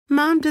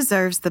Mom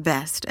deserves the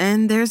best,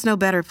 and there's no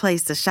better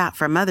place to shop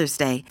for Mother's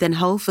Day than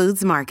Whole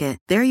Foods Market.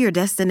 They're your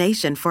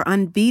destination for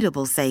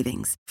unbeatable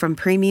savings, from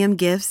premium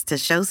gifts to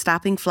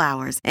show-stopping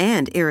flowers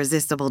and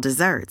irresistible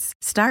desserts.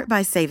 Start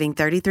by saving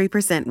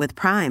 33% with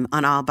Prime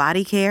on all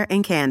body care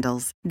and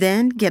candles.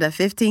 Then get a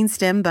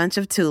 15-stem bunch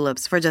of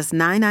tulips for just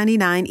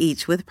 $9.99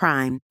 each with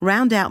Prime.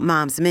 Round out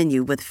Mom's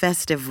menu with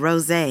festive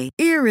rosé,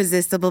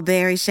 irresistible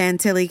berry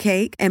chantilly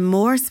cake, and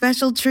more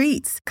special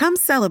treats. Come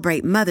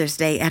celebrate Mother's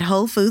Day at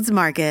Whole Foods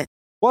Market.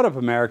 What up,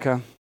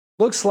 America?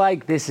 Looks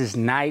like this is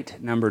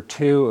night number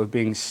 2 of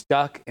being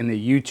stuck in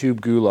the YouTube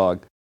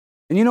gulag.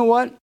 And you know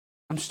what?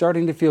 I'm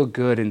starting to feel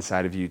good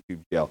inside of YouTube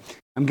jail.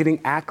 I'm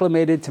getting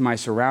acclimated to my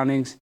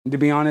surroundings, and to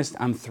be honest,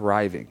 I'm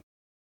thriving.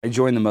 I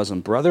joined the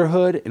Muslim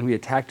Brotherhood, and we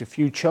attacked a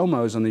few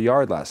chomos on the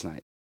yard last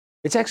night.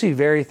 It's actually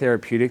very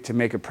therapeutic to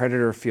make a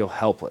predator feel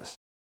helpless.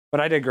 But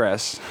I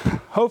digress.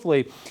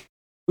 Hopefully,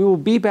 we will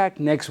be back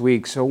next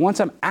week, so once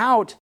I'm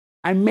out,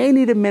 I may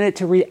need a minute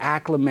to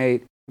reacclimate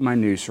to my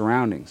new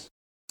surroundings.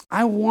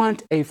 I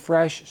want a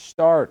fresh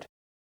start,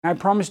 and I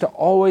promise to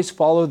always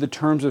follow the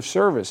terms of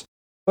service.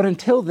 But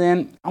until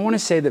then, I want to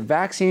say that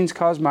vaccines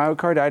cause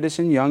myocarditis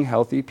in young,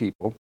 healthy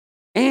people,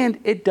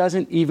 and it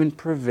doesn't even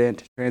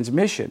prevent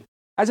transmission.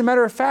 As a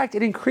matter of fact,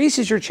 it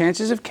increases your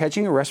chances of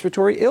catching a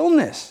respiratory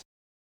illness.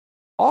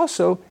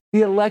 Also,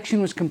 the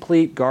election was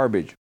complete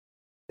garbage.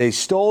 They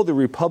stole the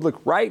republic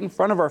right in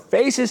front of our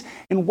faces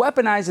and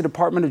weaponized the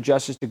Department of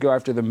Justice to go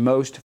after the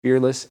most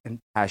fearless and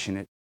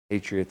passionate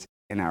patriots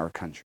in our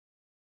country.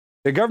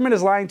 The government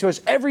is lying to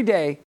us every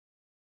day.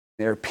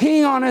 They're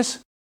peeing on us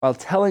while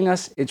telling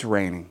us it's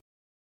raining.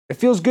 It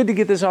feels good to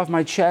get this off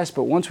my chest,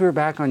 but once we're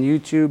back on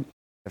YouTube,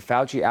 the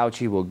Fauci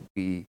ouchie will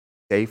be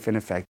safe and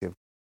effective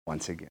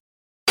once again.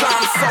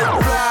 I'm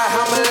so fly,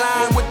 I'm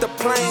aligned with the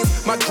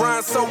planes. My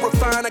grind so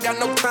refined, I got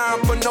no time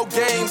for no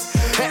games.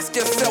 Ask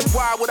yourself,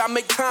 why would I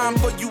make time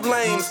for you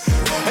lames?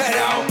 At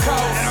all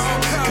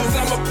costs, cause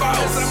I'm a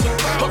boss.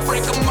 But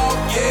break them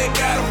off, yeah,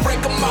 gotta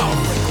break them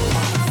off.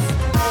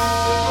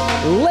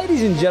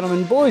 Ladies and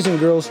gentlemen, boys and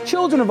girls,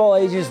 children of all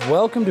ages,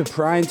 welcome to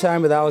Prime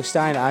Time with Alex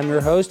Stein. I'm your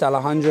host,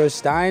 Alejandro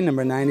Stein,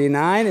 number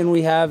 99, and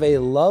we have a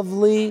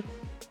lovely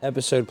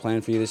episode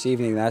planned for you this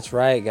evening. That's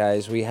right,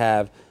 guys. We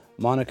have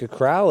Monica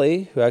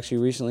Crowley, who actually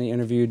recently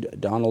interviewed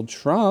Donald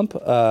Trump,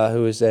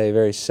 who is a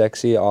very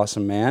sexy,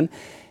 awesome man.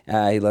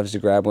 He loves to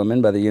grab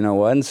women by the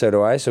you-know-what, and so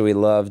do I, so we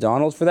love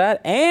Donald for that.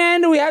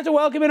 And we have to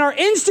welcome in our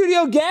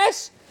in-studio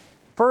guest.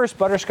 First,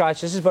 Butterscotch.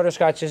 This is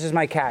Butterscotch. This is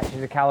my cat.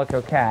 She's a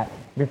calico cat.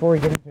 Before we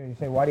get into it, you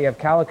say, why do you have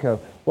calico?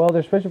 Well,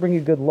 they're supposed to bring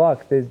you good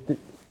luck.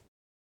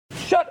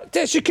 Shut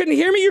up. She couldn't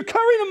hear me. You're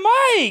covering the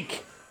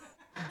mic.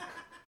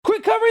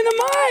 Quit covering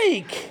the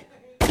mic.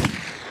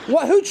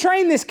 What? Who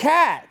trained this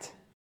cat?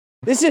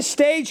 This is a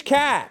stage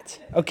cat.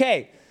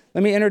 Okay,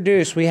 let me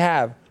introduce. We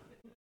have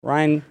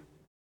Ryan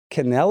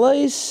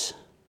Canellas.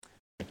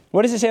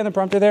 What does it say on the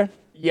prompter there?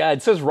 Yeah,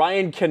 it says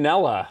Ryan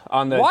Canella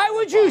on the... Why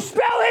would you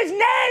spell his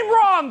name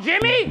wrong,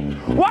 Jimmy?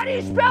 Why do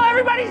you spell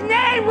everybody's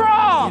name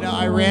wrong? You know,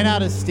 I ran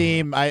out of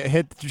steam. I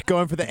hit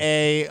going for the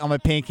A on my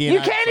pinky. You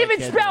can't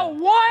even spell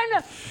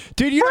one.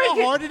 Dude, you know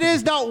how hard it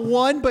is? Not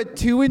one, but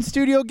two in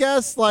studio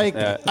guests. Like,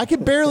 I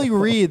could barely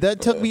read. That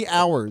took me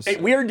hours. Hey,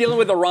 we are dealing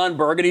with a Ron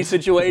Burgundy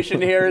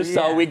situation here,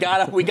 so we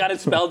gotta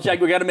spell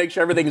check. We gotta make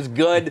sure everything is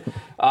good.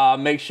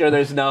 Make sure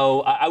there's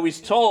no. I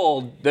was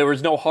told there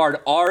was no hard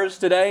R's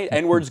today.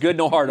 N-word's good,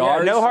 no hard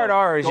R's. No hard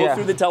R's. Go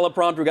through the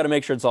teleprompter. We gotta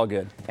make sure it's all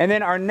good. And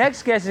then our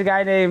next guest is a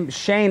guy named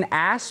Shane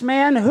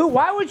Assman. Who?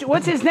 Why would you?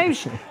 What's his name?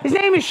 His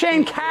name is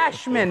Shane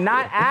Cashman,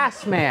 not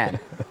Assman.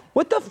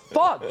 What the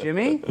fuck,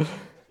 Jimmy?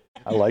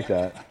 I like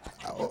that.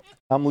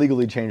 I'm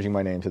legally changing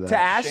my name to that. To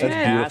Assman?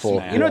 That's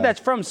beautiful. You know that's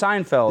from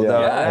Seinfeld,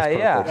 though.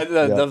 Yeah.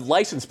 The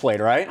license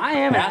plate, right? I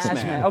am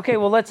Assman. Okay,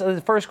 well, let's.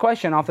 The first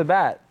question off the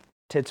bat: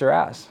 tits or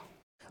ass?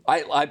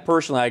 I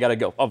personally, I gotta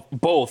go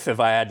both if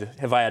I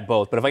had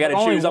both. But if I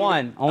gotta choose,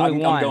 I'm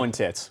going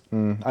tits.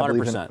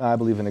 100%. I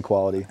believe in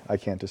equality. I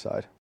can't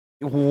decide.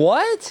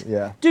 What?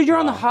 Yeah. Dude, you're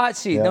on the hot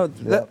seat.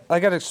 Yeah. I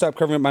got to stop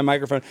covering up my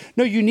microphone.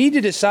 No, you need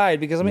to decide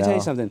because let me tell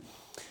you something.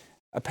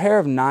 A pair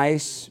of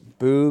nice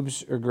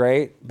boobs are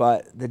great,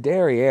 but the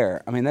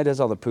derriere, I mean, that does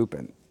all the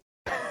pooping.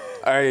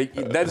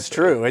 That's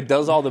true. It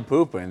does all the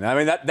pooping. I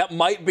mean, that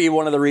might be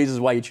one of the reasons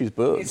why you choose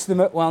boobs. It's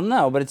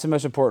but it's the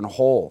most important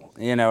hole.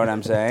 You know what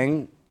I'm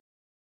saying?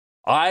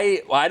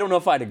 I don't know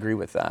if I'd agree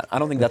with that. I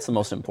don't think that's the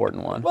most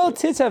important one. Well,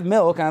 tits have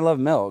milk, and I love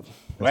milk.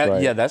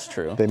 Right. Yeah, that's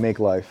true. They make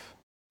life.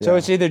 So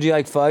it's either do you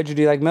like fudge or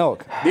do you like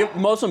milk? The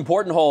most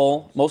important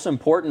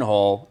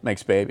hole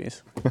makes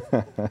babies.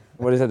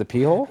 What is that, the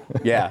pee hole?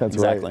 Yeah, that's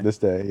exactly. Right. This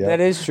day, yeah.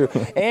 That is true.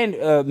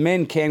 And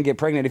men can get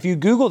pregnant. If you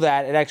Google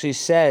that, it actually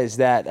says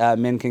that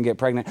men can get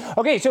pregnant.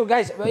 Okay, so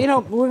guys, we're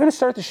going to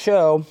start the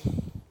show.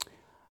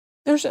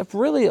 There's a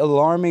really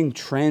alarming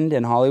trend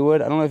in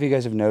Hollywood. I don't know if you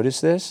guys have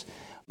noticed this,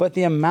 but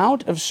the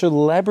amount of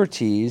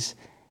celebrities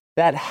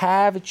that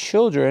have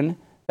children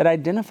that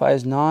identify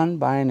as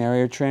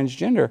non-binary or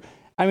transgender.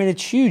 I mean,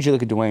 it's huge. You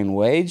look at Dwayne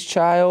Wade's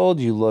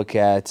child. You look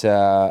at,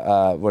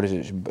 what is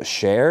it,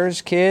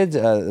 Cher's kids?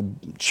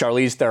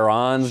 Charlize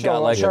Theron's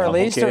got like a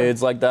couple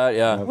kids like that,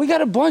 yeah. We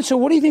got a bunch. So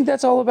what do you think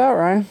that's all about,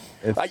 Ryan?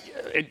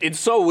 It's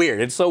so weird.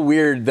 It's so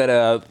weird that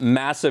a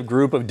massive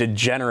group of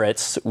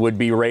degenerates would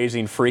be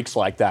raising freaks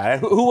like that.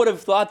 Who would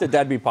have thought that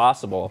that'd be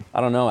possible?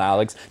 I don't know,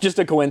 Alex. Just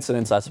a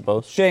coincidence, I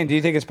suppose. Shane, do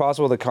you think it's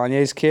possible that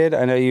Kanye's kid?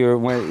 I know you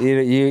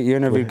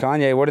interviewed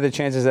Kanye. What are the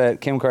chances that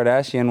Kim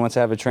Kardashian wants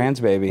to have a trans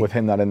baby? With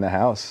him not in the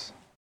house,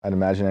 I'd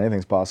imagine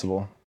anything's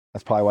possible.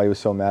 That's probably why he was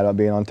so mad about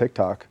being on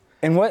TikTok.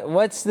 And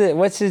what's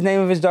his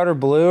name of his daughter?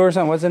 Blue or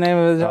something? What's the name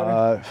of his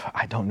daughter?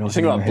 I don't know. You're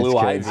thinking about Blue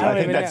Eyes.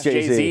 I think that's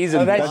Jay-Z's.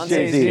 That's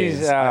Jay-Z's.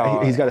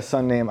 He's got a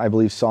son named, I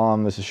believe,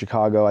 Psalm. This is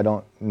Chicago. I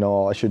don't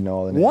know. I should know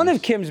all the names. One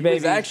of Kim's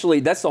babies.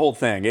 Actually, that's the whole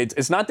thing.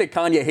 It's not that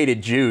Kanye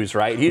hated Jews,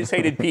 right? He just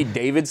hated Pete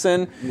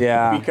Davidson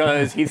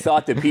because he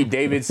thought that Pete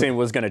Davidson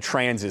was going to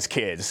trans his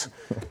kids.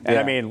 And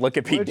I mean, look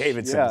at Pete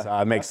Davidson.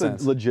 It makes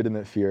sense. A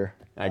legitimate fear.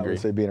 I agree. would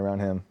say being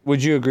around him.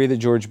 Would you agree that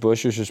George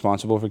Bush is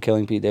responsible for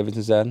killing Pete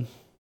Davidson's dad?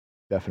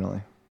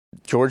 Definitely.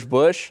 George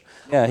Bush?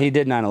 Yeah, he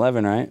did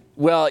 9/11, right?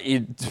 Well,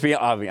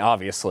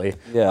 obviously.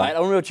 Yeah. I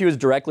don't know if he was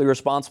directly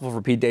responsible for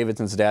Pete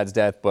Davidson's dad's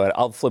death, but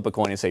I'll flip a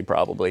coin and say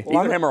probably.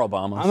 Either him or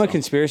Obama. I'm a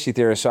conspiracy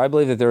theorist, so I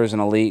believe that there was an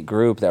elite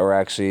group that were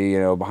actually,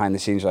 behind the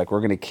scenes, like, we're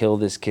going to kill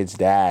this kid's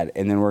dad,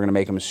 and then we're going to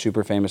make him a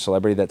super famous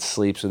celebrity that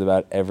sleeps with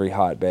about every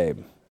hot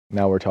babe.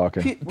 Now we're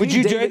talking. Would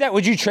you do that?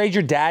 Would you trade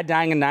your dad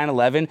dying in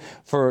 9/11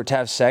 to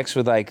have sex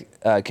with,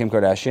 Kim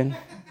Kardashian?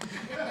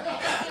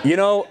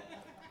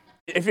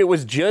 If it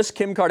was just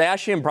Kim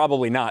Kardashian,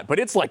 probably not. But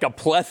it's like a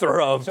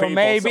plethora of people.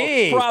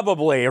 Maybe. So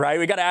probably, right?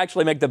 We got to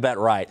actually make the bet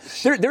right.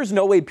 There's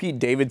no way Pete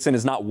Davidson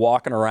is not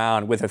walking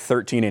around with a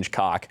 13-inch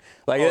cock.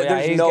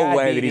 There's no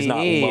way that he's not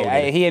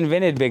loaded. He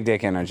invented big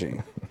dick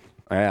energy.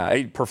 Yeah,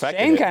 he perfected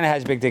Shane it. kind of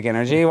has big dick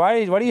energy.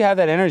 Why do you have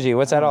that energy?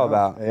 What's that all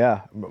about?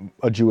 Yeah,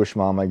 a Jewish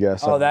mom, I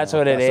guess. Oh, that's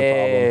what it is. The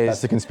problem.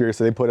 That's the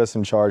conspiracy. They put us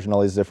in charge in all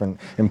these different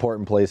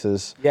important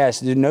places.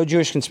 Yes, no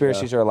Jewish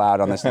conspiracies are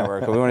allowed on this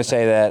network. We want to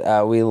say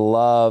that we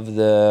love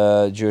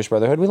the Jewish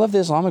Brotherhood. We love the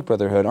Islamic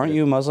Brotherhood. Aren't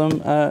you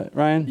Muslim,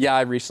 Ryan? Yeah,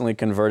 I recently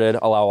converted.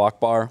 Allahu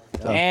Akbar.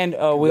 And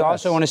we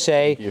also want to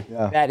say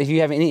that if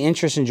you have any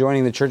interest in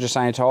joining the Church of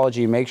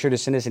Scientology, make sure to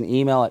send us an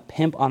email at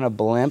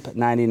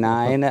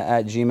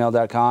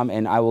pimponablimp99@gmail.com,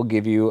 and I will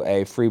give you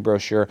a free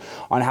brochure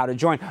on how to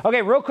join.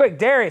 Okay, real quick,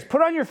 Darius,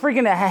 put on your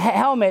freaking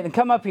helmet and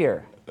come up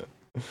here.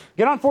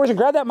 Get on force and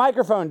grab that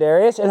microphone,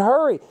 Darius, and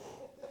hurry.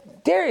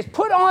 Darius,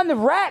 put on the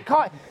rat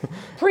have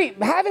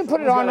him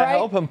put it on, right?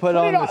 Help him put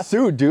on the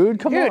suit, dude.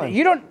 Come on. Dude,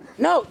 you don't.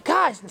 No,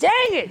 gosh,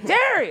 dang it,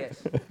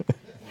 Darius.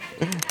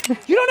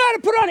 You don't know how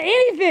to put on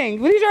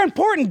anything. These are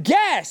important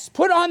guests.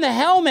 Put on the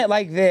helmet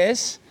like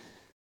this.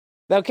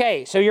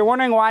 Okay, so you're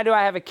wondering, why do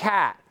I have a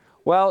cat?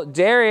 Well,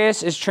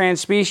 Darius is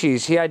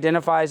trans-species. He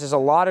identifies as a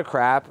lot of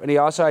crap, and he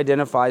also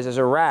identifies as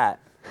a rat.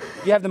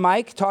 You have the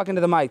mic? Talk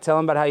into the mic. Tell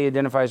him about how you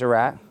identify as a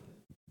rat.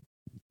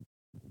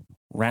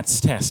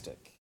 Ratstastic.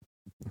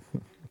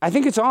 I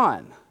think it's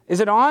on. Is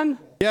it on?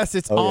 Yes,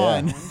 it's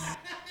on.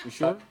 You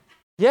sure?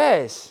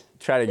 Yes.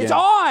 Try it again. It's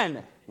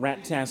on!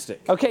 Ratastic.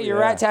 Okay, you're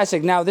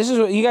ratastic. Now, this is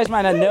what you guys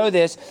might not know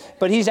this,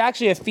 but he's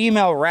actually a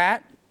female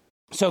rat.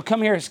 So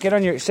come here, sit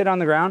on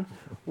the ground.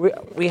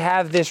 We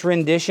have this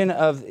rendition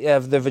of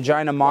the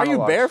vagina monologue. Why are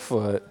you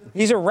barefoot?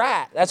 He's a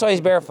rat. That's why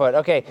he's barefoot.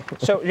 Okay,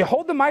 so you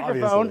hold the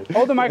microphone. Obviously.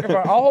 Hold the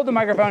microphone. I'll hold the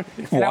microphone.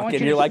 And Walk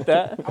in here like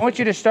that? I want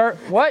you to start.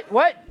 What?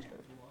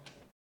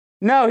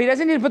 No, he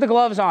doesn't need to put the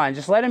gloves on.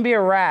 Just let him be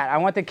a rat. I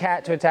want the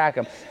cat to attack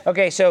him.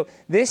 Okay, so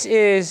this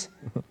is.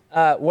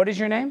 What is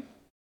your name?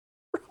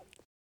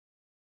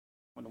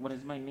 What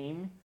is my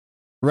name?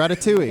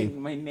 Ratatouille.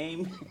 My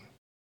name?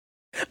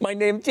 My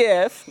name's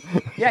Jeff.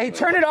 Yeah, he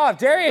turned it off.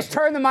 Darius,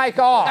 turn the mic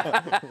off.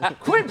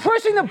 Quit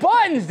pushing the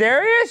buttons,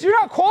 Darius. You're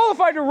not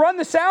qualified to run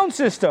the sound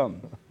system.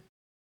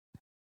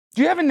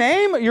 Do you have a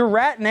name? Your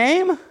rat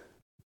name?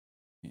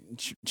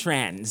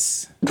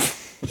 Trans.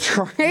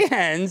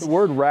 Trans? The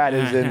word rat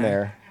is in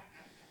there.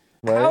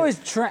 Right? How is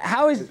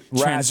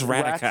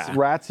Transradica.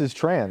 Rats is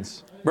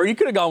trans. Bro, you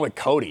could have gone with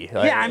Cody.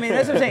 Yeah, I mean,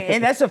 that's what I'm saying.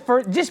 And that's the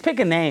first. Just pick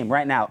a name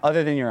right now,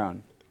 other than your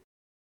own.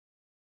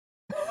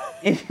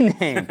 Any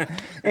name.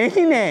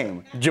 Any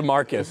name.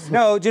 Jamarcus.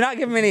 No, do not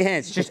give him any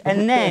hints. Just a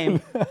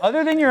name,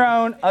 other than your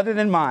own, other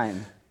than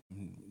mine.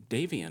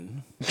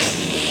 Davian.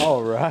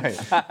 All right.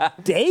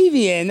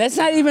 Davian? That's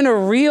not even a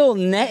real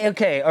name.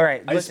 Okay, all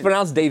right. It's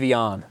pronounced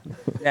Davion.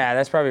 Yeah,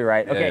 that's probably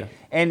right. Okay, Yeah.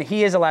 and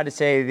he is allowed to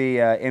say the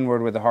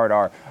N-word with a hard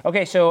R.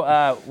 Okay,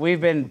 so we've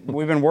been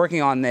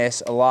working on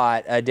this a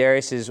lot.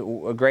 Darius is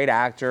a great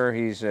actor.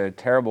 He's a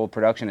terrible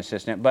production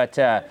assistant, but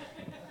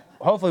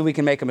hopefully we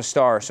can make him a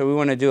star. So we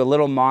want to do a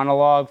little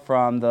monologue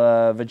from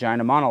the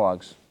Vagina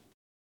Monologues.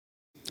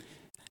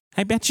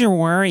 I bet you're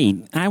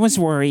worried. I was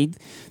worried.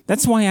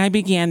 That's why I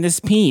began this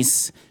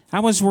piece. I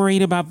was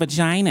worried about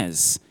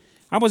vaginas.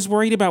 I was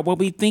worried about what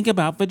we think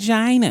about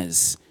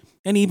vaginas.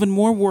 And even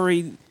more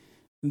worried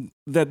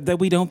that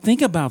we don't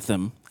think about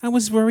them. I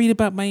was worried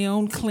about my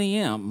own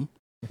clam.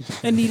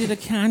 I needed a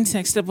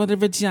context of other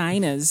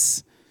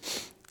vaginas.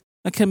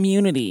 A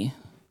community.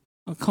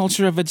 A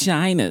culture of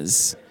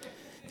vaginas.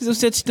 There's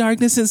such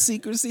darkness and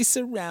secrecy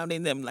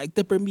surrounding them like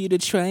the Bermuda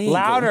Triangle.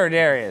 Louder,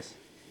 Darius.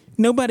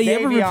 Nobody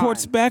ever Davion.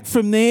 reports back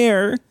from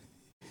there.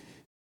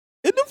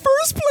 In the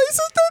first place, it's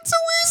not so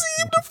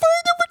easy to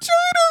find a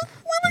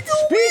vagina. Women go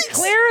Speak weeks.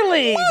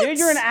 clearly, Months. dude.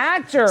 You're an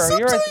actor.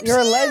 Sometimes You're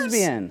a years.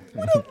 lesbian.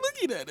 Without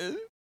looking at it.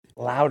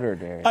 Louder,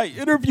 Darius. I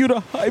interviewed a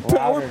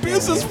high-powered Louder,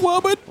 Darius.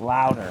 businesswoman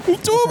Louder. who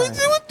told me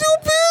she was too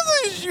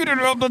busy. She didn't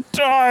have the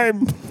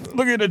time.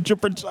 Looking at your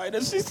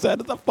vagina, she said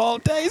it's a full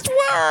day's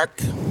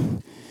work.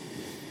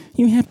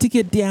 You have to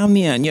get down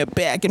there on your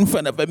back in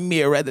front of a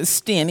mirror rather than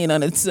standing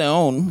on its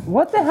own.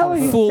 What the hell are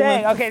you Fool.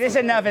 saying? Okay, this is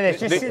enough of this.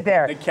 Just sit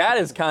there. The cat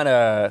is kind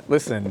of,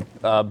 listen,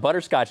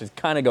 Butterscotch is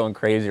kind of going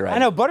crazy right now. I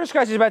know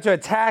Butterscotch is about to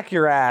attack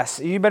your ass.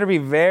 You better be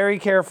very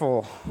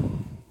careful.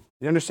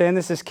 You understand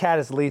this? This cat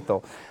is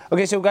lethal.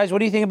 Okay, so guys, what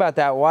do you think about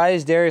that? Why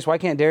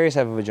can't Darius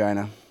have a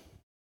vagina?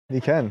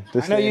 He can.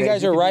 I know you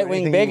guys are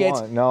right-wing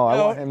bigots. No, I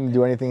want him to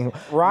do anything.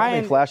 Ryan-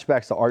 I'm having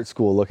flashbacks to art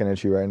school looking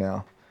at you right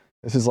now.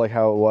 This is like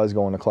how it was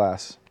going to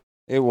class.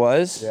 It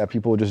was? Yeah,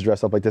 people would just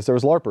dress up like this. There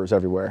was LARPers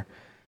everywhere.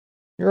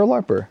 You're a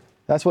LARPer.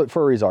 That's what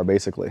furries are,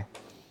 basically.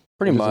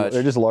 Pretty They're much.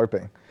 They're just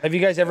LARPing. Have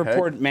you guys ever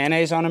poured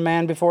mayonnaise on a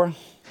man before?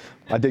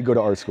 I did go to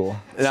art school.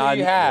 So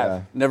you have.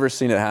 Yeah. Never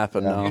seen it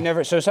happen, no. You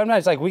never. So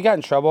sometimes, like, we got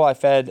in trouble. I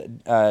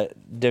fed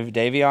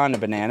Davion a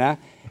banana,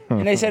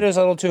 and they said it was a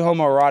little too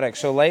homoerotic.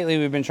 So lately,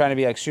 we've been trying to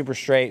be like super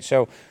straight.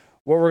 So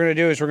what we're gonna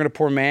do is we're gonna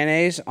pour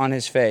mayonnaise on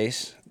his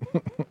face,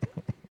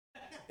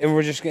 and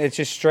it's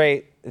just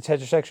straight. It's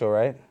heterosexual,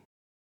 right?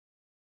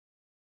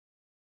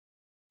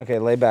 Okay,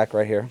 lay back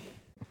right here.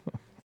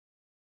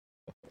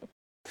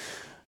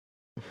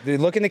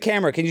 Dude, look in the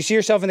camera. Can you see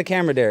yourself in the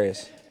camera,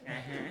 Darius?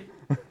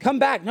 Come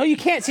back. No, you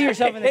can't see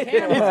yourself in the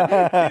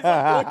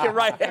camera. Looking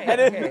right at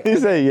it. He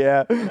said,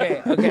 yeah.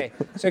 Okay.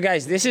 So,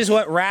 guys, this is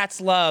what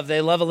rats love.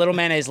 They love a little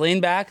mayonnaise.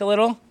 Lean back a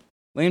little.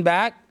 Lean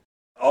back.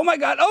 Oh, my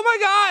God. Oh, my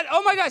God.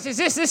 Oh, my gosh.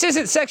 This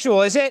isn't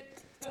sexual, is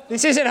it?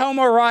 This isn't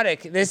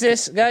homoerotic.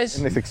 This, guys?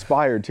 And it's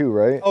expired too,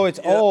 right? Oh, it's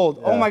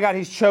old. Oh, my God.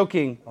 He's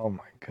choking. Oh my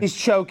God. He's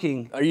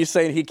choking. Are you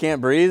saying he can't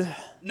breathe?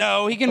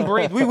 No, he can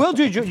breathe. We will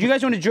do. You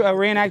guys want to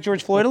reenact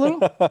George Floyd a little?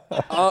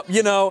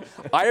 You know,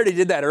 I already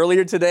did that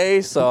earlier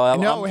today, so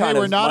I'm No, hey, kind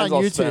of we're not on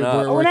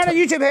YouTube. We're not on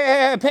YouTube.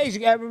 Hey, Paige,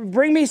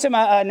 bring me some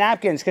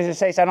napkins, because it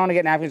says I don't want to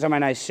get napkins on my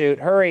nice suit.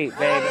 Hurry,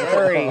 babe.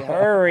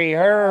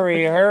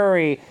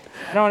 Hurry.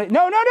 No.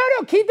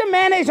 Keep the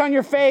mayonnaise on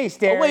your face,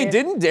 Darius. Oh, wait,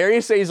 didn't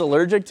Darius say he's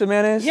allergic to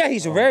mayonnaise? Yeah,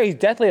 he's very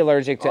deathly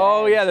allergic to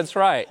Oh, eggs. yeah, that's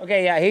right.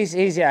 Okay, yeah,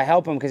 he's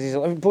help him, because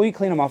will you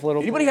clean him off a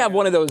little? Anybody have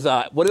one of those,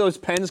 what are those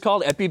pens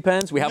called?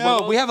 EpiPens? We have one of No,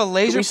 those? we have a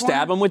laser Can we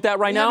stab pointer? him with that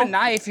right We now? have a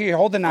knife here.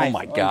 Hold the knife. Oh,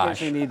 my In gosh.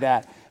 case we need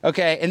that.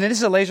 Okay, and then this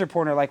is a laser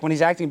pointer. Like, when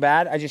he's acting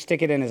bad, I just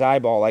stick it in his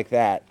eyeball like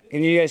that.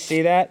 Can you guys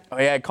see that? Oh,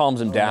 yeah, it calms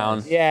him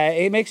down. Yeah,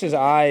 it makes his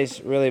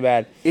eyes really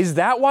bad. Is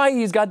that why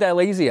he's got that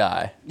lazy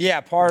eye?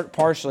 Yeah,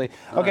 partially.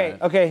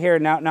 Okay, here,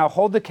 now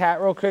hold the cat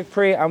real quick,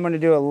 Pri. I'm going to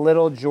do a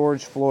little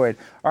George Floyd.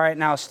 All right,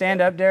 now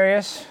stand up,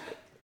 Darius.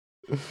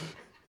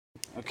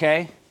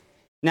 Okay.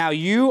 Now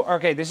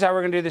this is how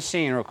we're going to do the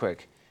scene real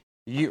quick.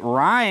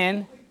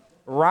 Ryan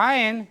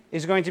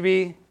is going to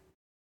be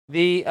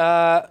he's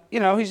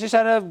just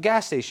at a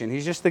gas station.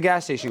 He's just the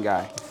gas station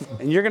guy.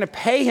 And you're going to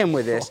pay him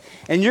with this.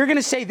 And you're going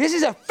to say, this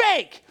is a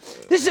fake.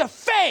 This is a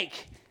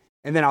fake.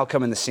 And then I'll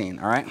come in the scene,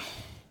 all right?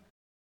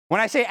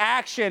 When I say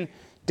action,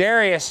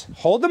 Darius,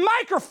 hold the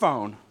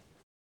microphone.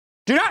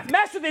 Do not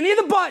mess with any of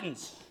the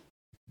buttons.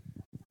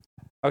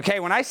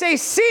 Okay, when I say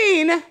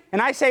scene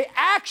and I say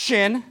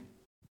action,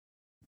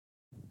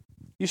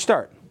 you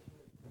start.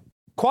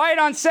 Quiet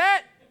on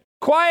set.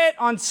 Quiet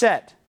on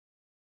set.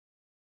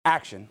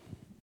 Action.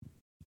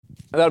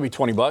 That'll be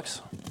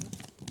 $20.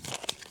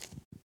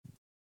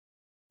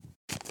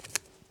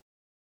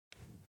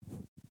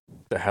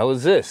 The hell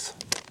is this?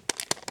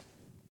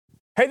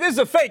 Hey, this is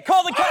a fake.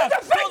 Call the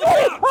cops. Call the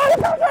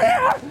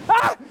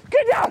cops.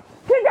 Get down!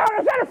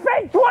 Is that a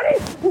fake 20?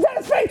 Is that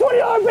a fake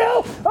 $20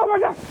 bill? Oh my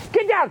God!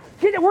 Get down!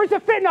 Where's the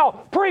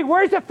fentanyl? Pri,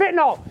 where's the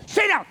fentanyl?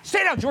 Stay down,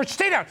 George.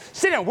 Stay down.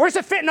 Where's the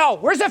fentanyl?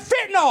 Where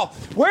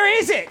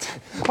is it?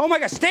 Oh my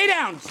God! Stay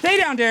down,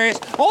 Darius.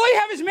 All you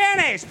have is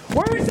mayonnaise.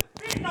 Where is the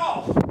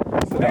fentanyl?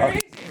 Where is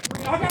it?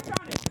 Oh, I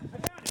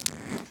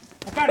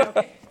found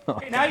it.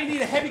 Okay, now you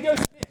need a heavy dose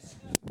of this.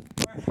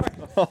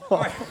 All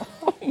right.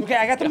 Okay,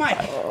 I got the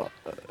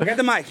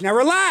mic. Now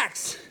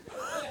relax.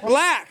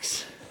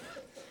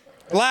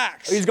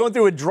 He's going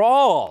through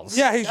withdrawals.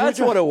 Yeah, That's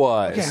what it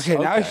was.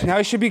 Okay, now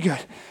he should be good.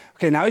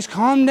 Okay, now he's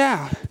calmed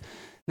down.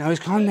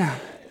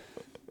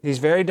 He's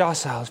very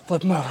docile. Let's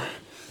flip him over.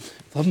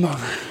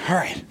 All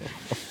right.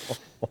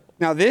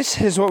 Now this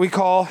is what we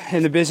call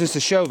in the business the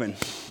Chauvin.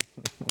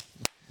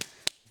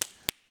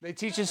 They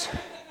teach us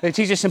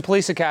in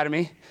Police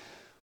Academy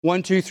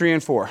 1, 2, 3,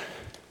 and 4.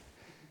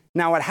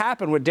 Now what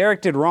happened, what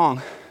Derek did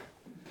wrong,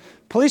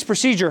 police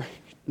procedure,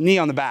 knee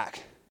on the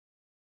back.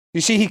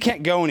 You see, he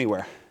can't go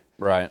anywhere.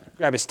 Right.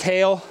 Grab his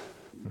tail,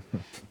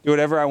 do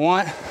whatever I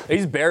want.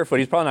 He's barefoot.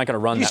 He's probably not going to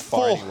run that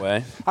far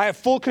anyway. I have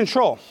full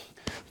control.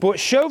 But what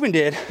Chauvin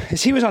did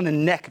is he was on the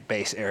neck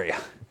base area.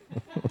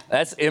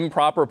 That's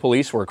improper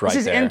police work right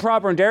there. This is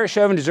improper, and Derek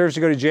Chauvin deserves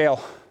to go to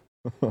jail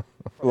for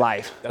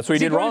life. That's what he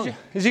did wrong.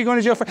 Is he going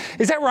to jail for?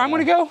 Is that where I'm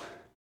going to go?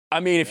 I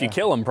mean, if you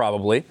kill him,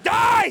 probably.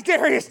 Die,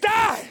 Darius,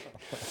 die!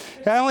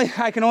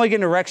 I can only get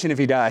an erection if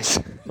he dies.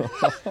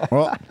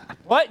 Well,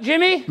 what,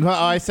 Jimmy? no,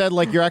 I said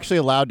like you're actually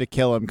allowed to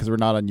kill him because we're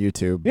not on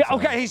YouTube. Yeah, so.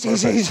 okay.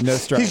 He's No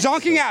stress. He's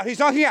zonking out. He's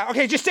zonking out.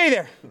 Okay, just stay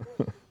there.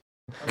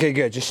 Okay,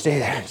 good. Just stay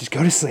there. Just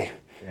go to sleep.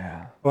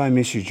 Yeah. Oh, I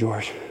miss you,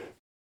 George.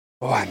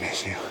 Oh, I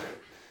miss you.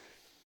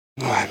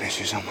 Oh, I miss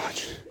you so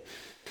much.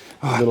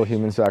 Little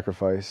human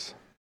sacrifice.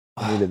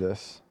 I needed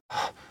this.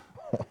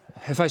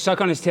 If I suck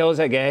on his tail, is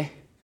that gay?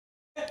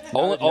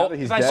 Now that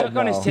he's If I dead, suck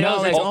on his no. tail,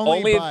 No, is it's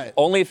that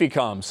Only if he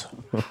comes.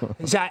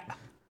 Is that?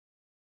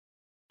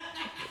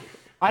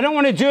 I don't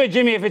want to do it,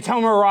 Jimmy, if it's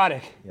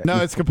homoerotic. No,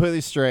 it's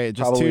completely straight.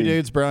 Just Probably- two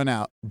dudes broing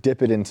out.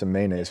 Dip it in some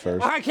mayonnaise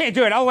first. I can't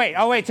do it. I'll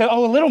wait till, a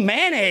little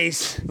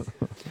mayonnaise.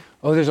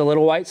 Oh, there's a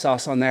little white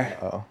sauce on there.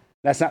 Oh.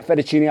 That's not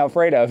fettuccine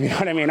Alfredo, if you know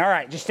what I mean. All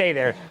right, just stay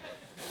there.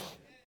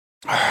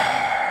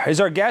 Is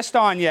our guest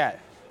on yet?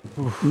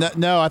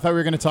 No, I thought we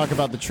were going to talk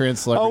about the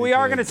trans celebrity. Oh, we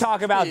are kids. going to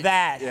talk about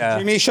that. Yeah.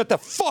 Jimmy, shut the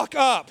fuck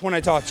up when I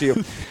talk to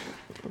you.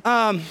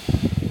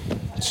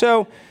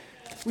 So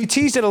we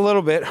teased it a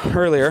little bit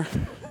earlier.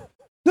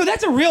 No,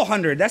 that's a real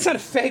 100. That's not a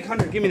fake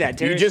 100. Give me that,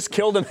 Terry. You just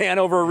killed a man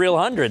over a real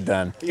 100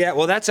 then. Yeah,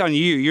 well, that's on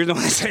you. You're the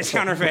one that says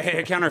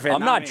counterfeit.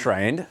 I'm not me.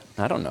 trained.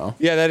 I don't know.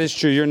 Yeah, that is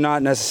true. You're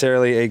not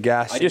necessarily a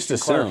gas. I just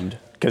assumed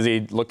because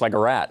he looked like a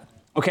rat.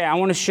 Okay, I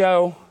want to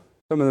show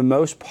some of the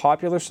most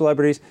popular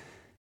celebrities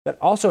that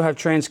also have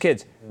trans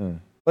kids.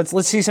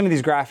 Let's see some of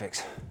these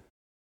graphics.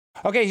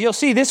 Okay, you'll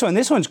see this one.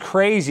 This one's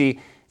crazy.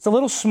 It's a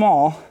little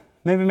small.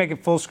 Maybe make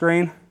it full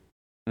screen.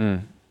 I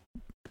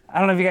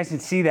don't know if you guys can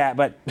see that,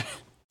 but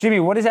Jimmy,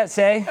 what does that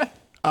say?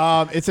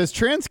 It says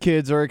trans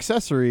kids are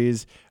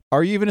accessories.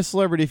 Are you even a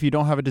celebrity if you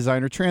don't have a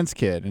designer trans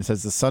kid? And it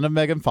says the son of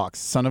Megan Fox,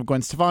 son of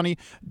Gwen Stefani,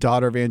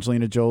 daughter of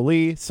Angelina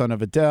Jolie, son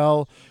of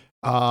Adele.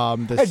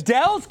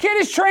 Adele's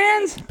kid is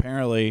trans?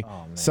 Apparently,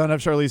 son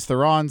of Charlize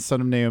Theron, son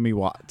of Naomi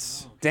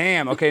Watts.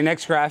 Damn. Okay,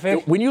 next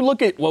graphic. When you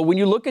look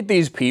at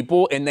these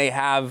people and they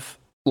have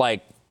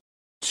like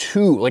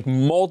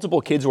multiple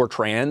kids who are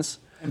trans.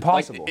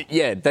 Impossible.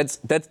 Yeah, that's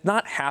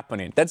not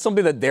happening. That's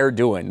something that they're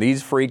doing.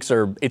 These freaks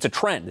it's a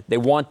trend. They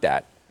want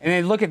that. And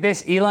then look at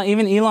this,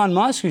 even Elon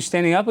Musk, who's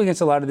standing up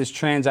against a lot of this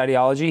trans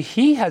ideology,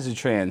 he has a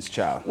trans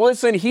child. Well,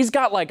 listen, he's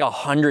got like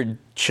 100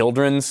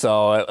 children,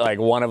 so like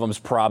one of them's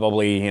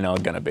probably,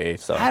 gonna be.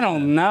 So I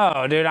don't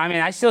know, dude. I mean,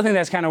 I still think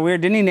that's kind of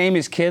weird. Didn't he name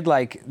his kid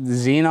like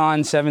Xenon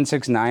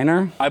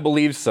 769er? I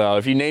believe so.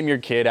 If you name your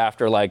kid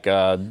after like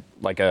a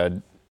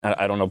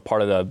I don't know,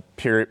 part of the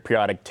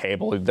periodic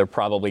table, they're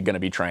probably gonna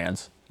be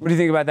trans. What do you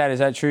think about that? Is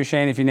that true,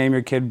 Shane? If you name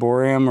your kid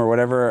Borium or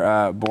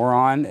whatever,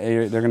 Boron,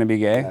 they're going to be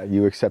gay?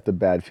 You accept a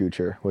bad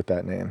future with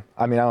that name.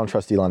 I mean, I don't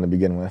trust Elon to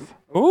begin with.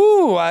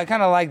 Ooh, I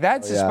kind of like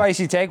that. It's a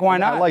spicy take. Why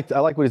not? I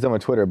like what he's done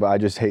with Twitter, but I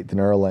just hate the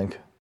Neuralink.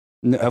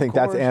 I think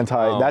that's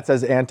that's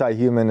as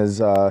anti-human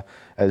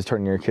as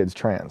turning your kids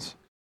trans.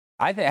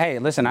 Hey,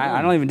 listen, I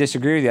don't even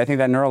disagree with you. I think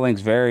that Neuralink's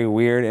very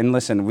weird. And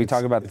listen,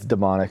 it's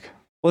demonic.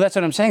 Well, that's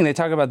what I'm saying. They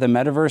talk about the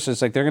metaverse.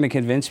 It's like they're going to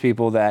convince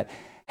people that,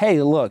 hey,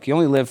 look, you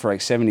only live for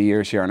like 70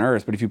 years here on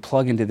Earth, but if you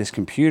plug into this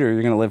computer,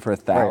 you're going to live for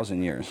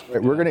 1,000 years.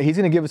 Right. He's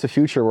going to give us a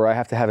future where I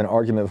have to have an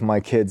argument with my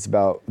kids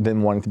about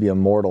them wanting to be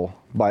immortal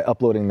by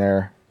uploading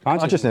their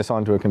consciousness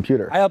onto a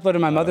computer. I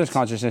uploaded my mother's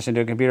consciousness into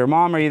a computer.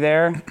 Mom, are you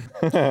there?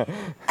 Oh, hey,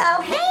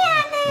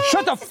 Annie.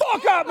 Shut the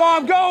fuck up,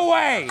 Mom. Go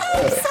away.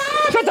 I'm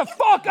sorry. Shut the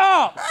fuck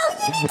up.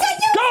 Oh,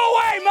 Go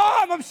away,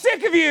 Mom. I'm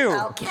sick of you.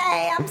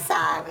 Okay, I'm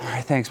sorry. All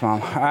right, thanks,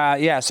 Mom.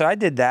 So I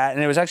did that,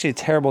 and it was actually a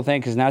terrible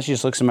thing because now she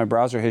just looks at my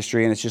browser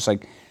history, and it's just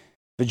like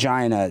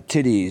vagina,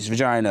 titties,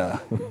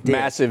 vagina, dick.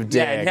 Massive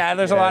dick. Yeah,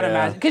 there's a lot of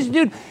massive. Because,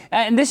 dude,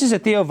 and this is a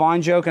Theo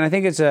Von joke, and I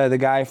think it's the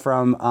guy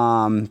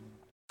from,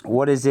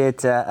 what is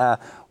it?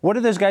 What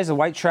are those guys, the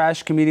white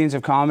trash comedians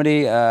of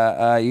comedy?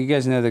 You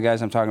guys know the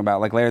guys I'm talking about,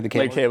 like Larry the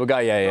Cable. Larry Cable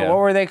Guy, yeah. What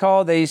were they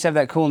called? They used to have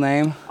that cool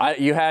name.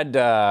 You had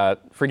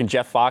freaking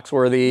Jeff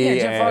Foxworthy. Yeah,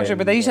 Jeff Foxworthy,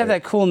 but they used to have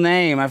that cool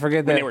name. I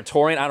forget that. When they were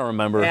touring, I don't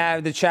remember. Yeah,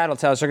 the chat will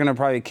tell us. They're going to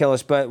probably kill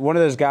us. But one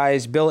of those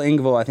guys, Bill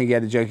Engvall, I think he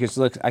had the joke. He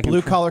look,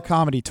 Blue Collar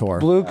Comedy Tour.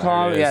 Blue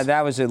Collar, yeah,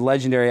 that was a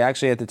legendary.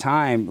 Actually, at the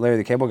time, Larry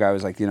the Cable Guy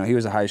was like, he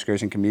was the highest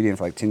grossing comedian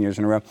for like 10 years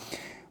in a row.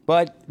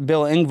 But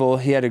Bill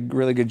Engvall, he had a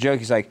really good joke.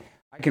 He's like,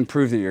 I can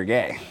prove that you're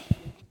gay.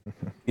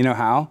 You know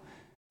how?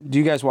 Do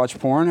you guys watch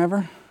porn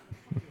ever?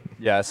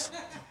 Yes.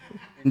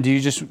 Do you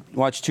just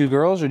watch two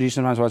girls, or do you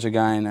sometimes watch a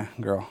guy and a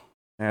girl?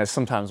 Yeah, I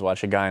sometimes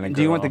watch a guy and a girl.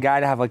 Do you want the guy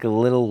to have like a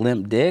little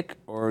limp dick,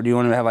 or do you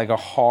want him to have like a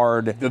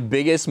hard... The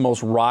biggest,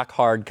 most rock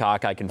hard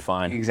cock I can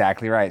find.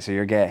 Exactly right, so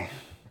you're gay.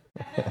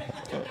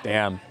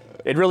 Damn.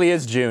 It really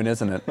is June,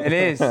 isn't it? It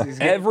is.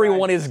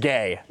 Everyone is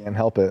gay. Can't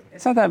help it.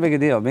 It's not that big a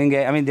deal being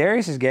gay. I mean,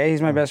 Darius is gay.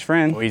 He's my best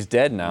friend. Well, he's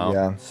dead now.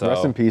 Yeah. So.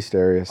 Rest in peace,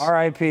 Darius.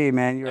 R.I.P.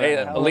 Man. You're Hey,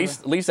 at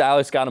least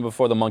Alex got him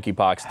before the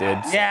monkeypox did.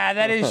 Yeah,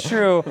 that is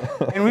true.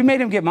 And we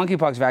made him get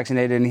monkeypox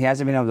vaccinated, and he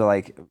hasn't been able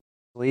to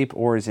sleep,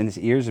 or his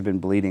ears have been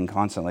bleeding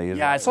constantly.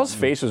 Yeah, I saw his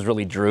face was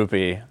really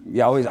droopy.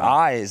 Yeah, his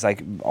eyes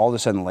all of a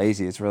sudden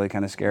lazy. It's really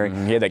kind of scary.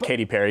 He had that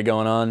Katy Perry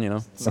going on,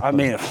 I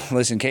mean,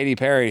 listen, Katy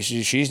Perry,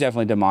 she's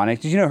definitely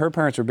demonic. Did you know her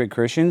parents were big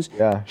Christians?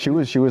 Yeah, she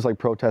was like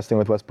protesting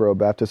with Westboro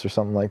Baptist or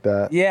something like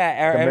that.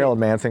 Yeah, the Marilyn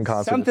Manson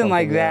concert. Something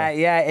like that.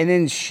 Yeah, and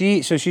then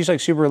she's like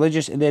super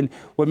religious. And then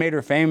what made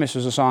her famous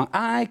was a song,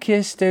 "I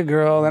Kissed a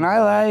Girl and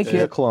I Like She's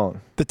It." a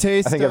clone. The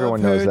taste I think everyone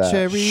of her knows that.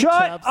 cherry Shut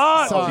chops.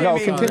 up, Sorry. No,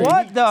 Jimmy. continue.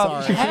 What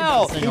the Sorry.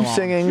 hell? Keep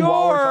singing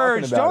while we're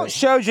talking George, about don't it.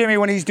 show Jimmy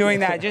when he's doing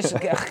that. Just,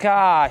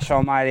 gosh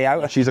almighty.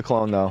 She's a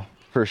clone, though,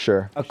 for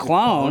sure. A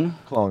clone?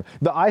 Clone.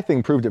 The eye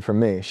thing proved it for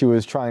me. She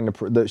was trying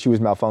to. She was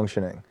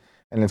malfunctioning,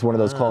 and it's one of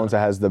those clones that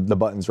has the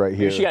buttons right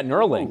here. She got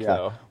Neuralink, Yeah.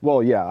 though.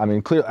 Well, yeah. I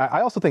mean, clear.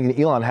 I also think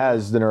Elon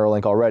has the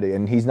Neuralink already,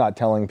 and he's not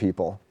telling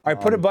people. All right,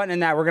 put a button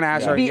in that. We're going to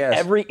ask our Maybe guest.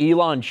 every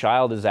Elon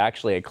child is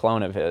actually a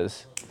clone of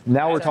his.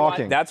 Now we're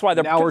talking. That's why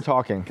Now we're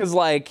talking. Because,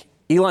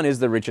 Elon is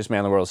the richest man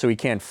in the world, so he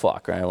can't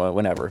fuck, right?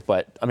 Whenever.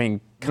 But, I mean,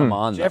 come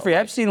on, though. Jeffrey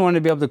Epstein wanted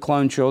to be able to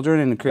clone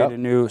children and create a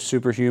new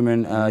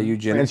superhuman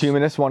eugenics.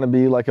 Transhumanists want to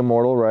be like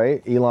immortal,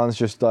 right? Elon's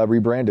just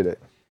rebranded it.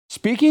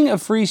 Speaking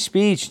of free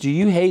speech, do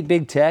you hate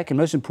big tech? And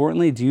most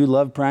importantly, do you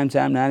love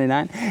Primetime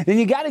 99? Then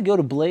you got to go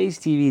to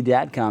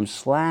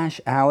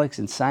blazetv.com/Alex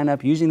and sign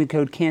up using the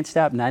code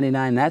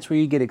CAN'tStop99. That's where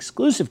you get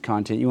exclusive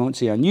content you won't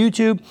see on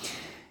YouTube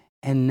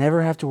and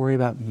never have to worry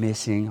about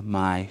missing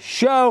my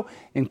show.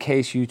 In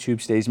case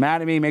YouTube stays mad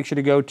at me, make sure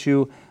to go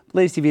to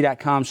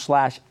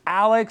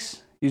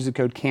blazetv.com/Alex. Use the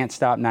code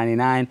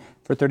CAN'tStop99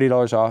 for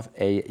 $30 off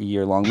a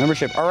year-long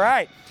membership. All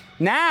right,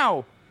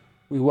 now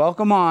we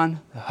welcome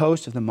on the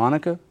host of the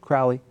Monica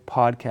Crowley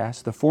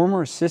podcast, the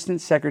former Assistant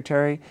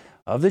Secretary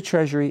of the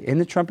Treasury in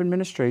the Trump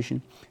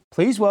administration.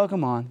 Please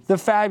welcome on the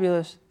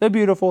fabulous, the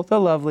beautiful, the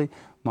lovely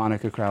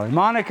Monica Crowley.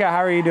 Monica, how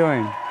are you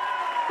doing?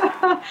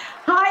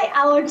 Hi,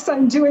 Alex.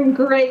 I'm doing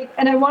great.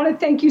 And I want to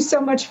thank you so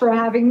much for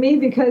having me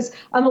because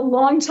I'm a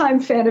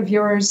longtime fan of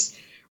yours.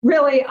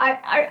 Really,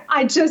 I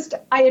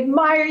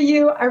admire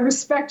you. I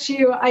respect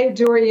you. I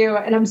adore you.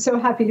 And I'm so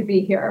happy to be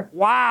here.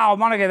 Wow,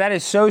 Monica, that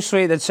is so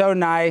sweet. That's so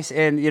nice.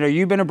 And,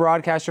 you've been a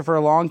broadcaster for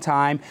a long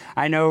time.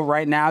 I know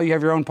right now you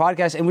have your own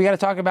podcast. And we got to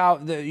talk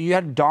about, you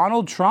had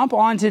Donald Trump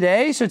on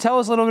today. So tell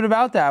us a little bit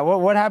about that.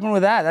 What happened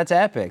with that? That's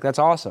epic. That's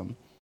awesome.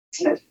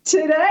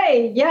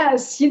 Today,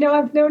 yes.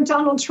 I've known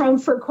Donald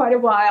Trump for quite a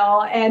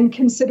while and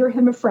consider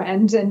him a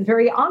friend and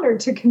very honored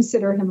to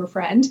consider him a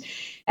friend,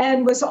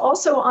 and was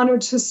also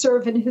honored to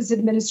serve in his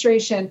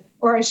administration,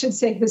 or I should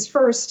say his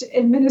first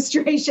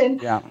administration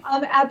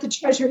at the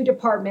Treasury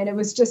Department. It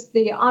was just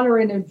the honor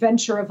and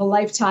adventure of a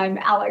lifetime,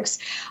 Alex.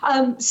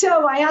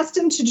 So I asked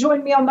him to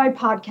join me on my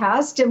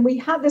podcast, and we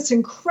had this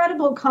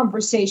incredible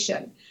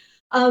conversation.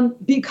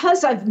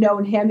 Because I've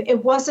known him,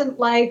 it wasn't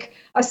like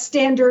a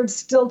standard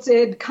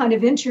stilted kind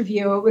of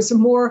interview. It was a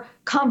more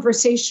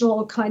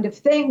conversational kind of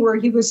thing where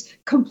he was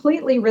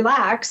completely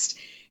relaxed.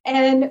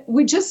 And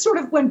we just sort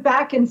of went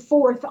back and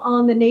forth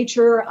on the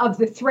nature of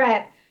the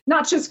threat,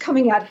 not just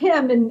coming at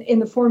him in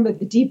the form of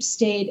the deep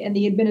state and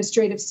the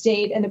administrative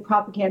state and the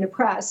propaganda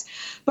press,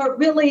 but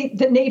really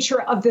the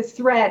nature of the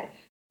threat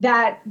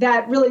that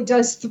really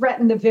does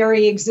threaten the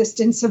very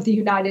existence of the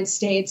United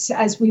States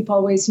as we've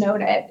always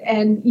known it.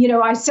 And,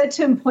 I said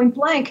to him point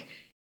blank,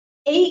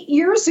 8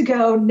 years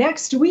ago,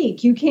 next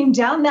week, you came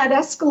down that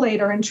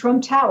escalator in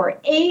Trump Tower.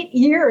 8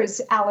 years,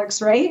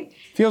 Alex, right?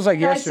 Feels like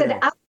yesterday.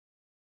 I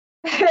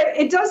said,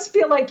 it does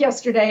feel like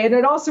yesterday, and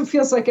it also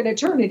feels like an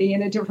eternity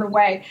in a different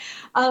way.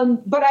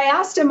 But I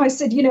asked him, I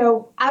said,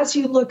 as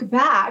you look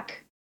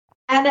back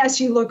and as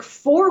you look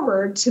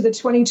forward to the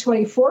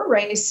 2024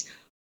 race,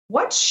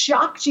 what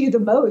shocked you the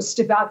most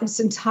about this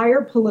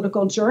entire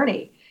political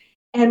journey?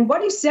 And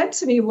what he said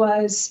to me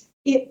was,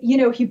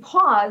 he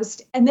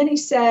paused and then he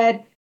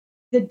said,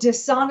 the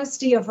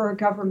dishonesty of our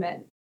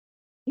government.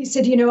 He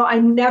said,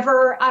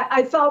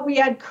 I thought we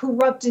had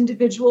corrupt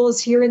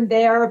individuals here and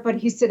there, but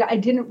he said, I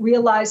didn't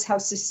realize how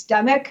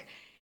systemic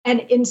and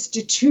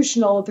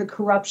institutional the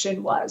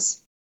corruption was.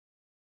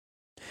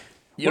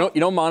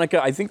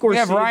 Monica, I think we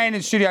have Ryan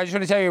in studio. I just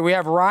want to tell you, we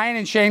have Ryan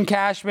and Shane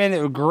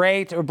Cashman,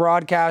 great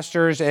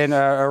broadcasters, and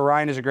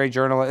Ryan is a great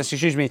journalist.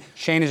 Excuse me,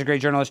 Shane is a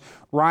great journalist.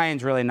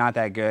 Ryan's really not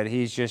that good.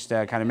 He's just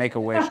kind of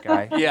Make-A-Wish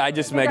guy. Yeah, I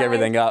just make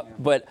everything up.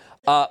 But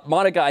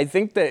Monica, I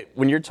think that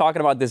when you're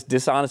talking about this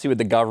dishonesty with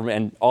the government,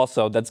 and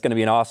also that's going to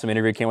be an awesome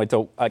interview. Can't wait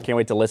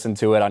to listen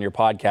to it on your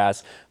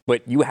podcast.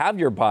 But you have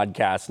your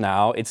podcast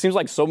now. It seems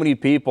like so many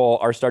people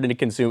are starting to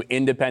consume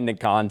independent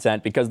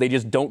content because they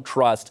just don't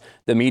trust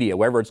the media,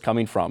 wherever it's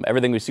coming from.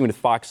 Everything we've seen with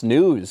Fox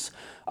News,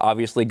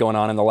 obviously going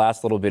on in the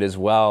last little bit as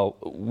well.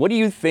 What do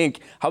you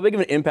think, how big of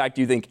an impact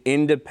do you think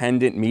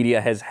independent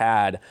media has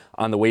had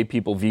on the way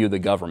people view the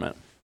government?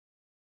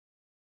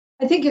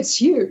 I think it's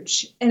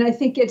huge. And I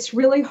think it's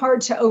really hard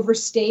to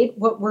overstate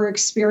what we're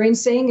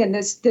experiencing in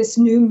this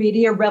new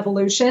media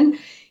revolution.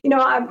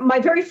 My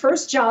very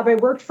first job, I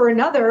worked for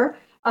another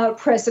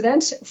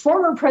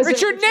former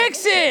president. Richard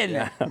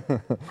Nixon!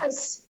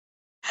 Yes.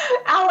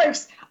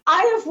 Alex,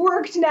 I have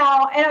worked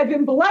now, and I've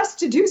been blessed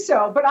to do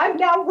so, but I've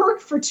now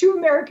worked for two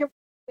American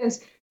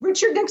presidents,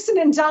 Richard Nixon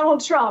and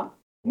Donald Trump.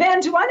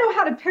 Man, do I know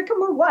how to pick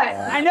them or what?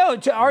 I know,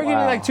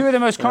 arguably like two of the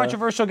most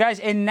controversial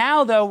guys. And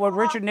now, though, what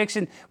Richard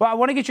Nixon, well, I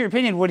want to get your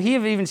opinion. Would he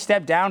have even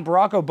stepped down?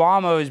 Barack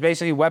Obama has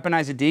basically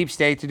weaponized the deep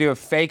state to do a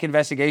fake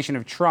investigation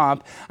of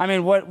Trump. I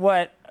mean,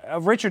 what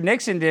Richard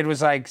Nixon did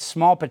was like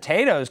small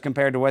potatoes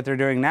compared to what they're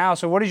doing now.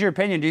 So what is your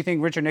opinion? Do you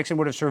think Richard Nixon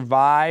would have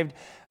survived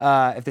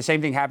if the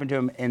same thing happened to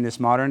him in this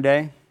modern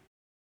day?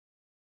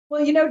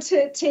 Well,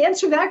 to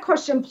answer that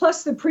question,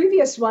 plus the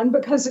previous one,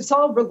 because it's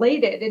all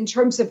related in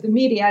terms of the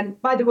media.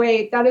 And by the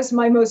way, that is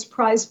my most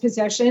prized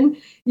possession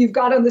you've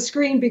got on the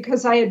screen,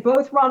 because I had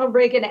both Ronald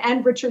Reagan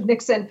and Richard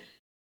Nixon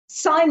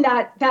sign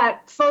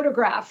that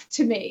photograph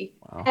to me.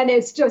 Wow. And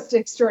it's just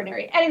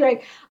extraordinary.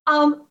 Anyway,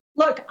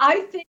 look,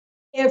 I think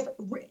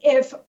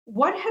if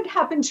what had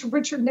happened to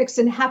Richard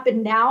Nixon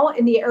happened now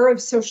in the era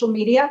of social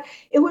media,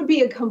 it would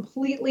be a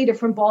completely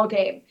different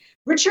ballgame.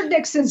 Richard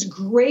Nixon's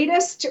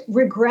greatest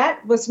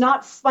regret was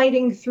not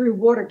fighting through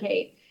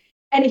Watergate.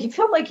 And he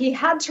felt like he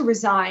had to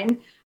resign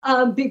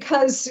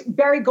because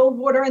Barry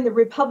Goldwater and the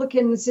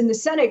Republicans in the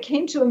Senate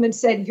came to him and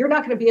said, you're not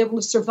going to be able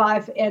to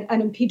survive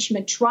an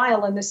impeachment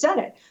trial in the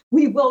Senate.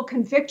 We will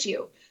convict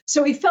you.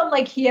 So he felt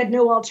like he had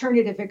no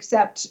alternative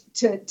except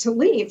to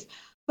leave.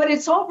 But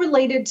it's all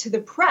related to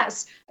the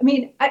press. I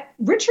mean,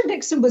 Richard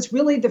Nixon was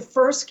really the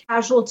first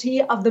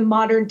casualty of the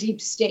modern deep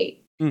state.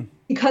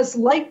 Because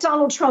like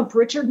Donald Trump,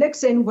 Richard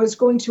Nixon was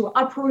going to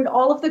uproot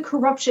all of the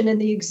corruption in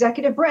the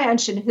executive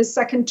branch in his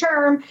second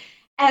term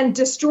and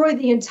destroy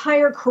the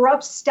entire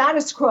corrupt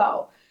status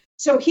quo.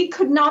 So he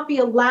could not be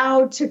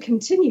allowed to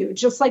continue,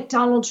 just like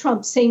Donald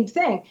Trump, same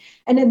thing.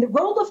 And in the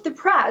role of the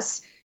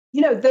press,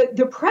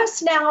 the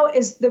press now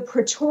is the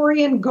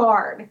Praetorian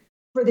Guard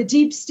for the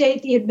deep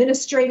state, the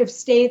administrative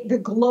state, the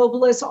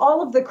globalists,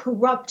 all of the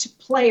corrupt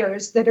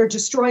players that are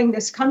destroying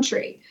this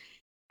country.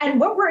 And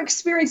what we're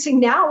experiencing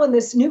now in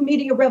this new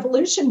media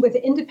revolution with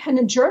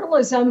independent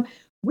journalism,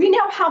 we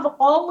now have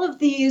all of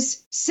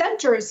these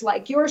centers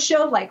like your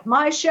show, like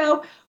my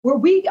show, where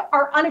we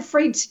are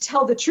unafraid to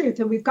tell the truth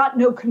and we've got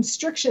no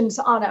constrictions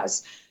on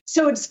us.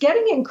 So it's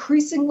getting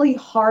increasingly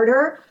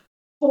harder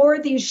for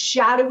these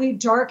shadowy,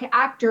 dark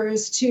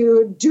actors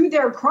to do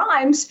their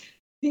crimes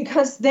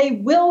because they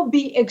will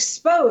be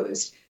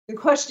exposed. The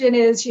question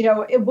is,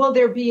 will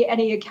there be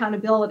any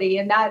accountability?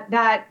 And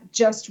that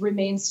just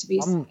remains to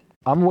be seen.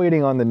 I'm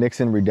waiting on the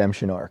Nixon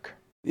redemption arc.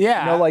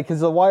 Yeah.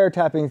 Because the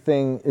wiretapping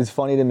thing is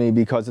funny to me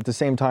because at the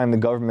same time, the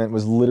government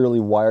was literally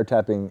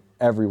wiretapping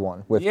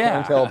everyone with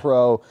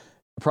COINTELPRO,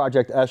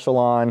 Project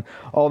Echelon,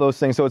 all those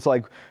things. So it's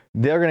like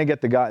they're going to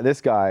get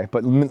this guy,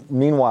 but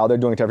meanwhile, they're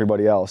doing it to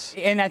everybody else.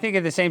 And I think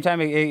at the same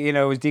time, it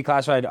was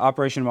declassified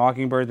Operation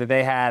Mockingbird that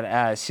they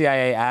had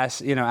CIA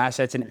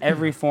assets in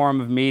every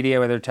form of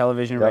media, whether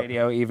television,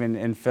 radio, even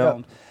in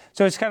film. Yep.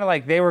 So it's kind of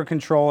like they were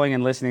controlling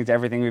and listening to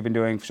everything we've been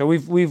doing. So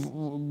we've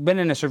been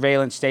in a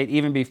surveillance state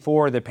even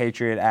before the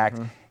Patriot Act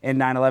in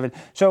 9/11.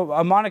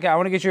 So Monica, I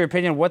want to get your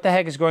opinion. What the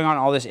heck is going on?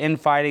 All this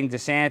infighting,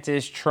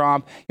 DeSantis,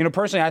 Trump.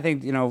 Personally, I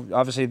think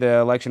obviously the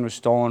election was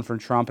stolen from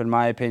Trump, in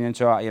my opinion.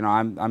 So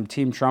I'm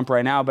Team Trump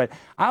right now. But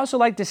I also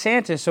like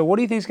DeSantis. So what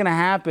do you think is going to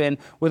happen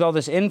with all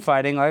this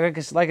infighting?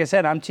 Like I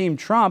said, I'm Team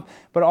Trump.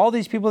 But all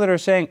these people that are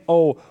saying,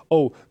 oh,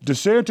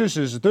 DeSantis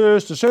is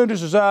this,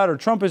 DeSantis is that, or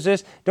Trump is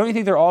this. Don't you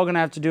think they're all going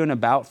to have to do an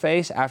about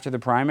face after the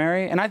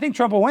primary? And I think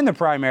Trump will win the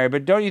primary.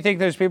 But don't you think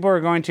those people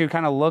are going to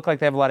kind of look like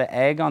they have a lot of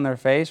egg on their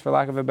face, for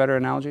lack of a better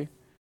analogy?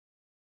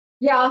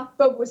 Yeah,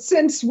 but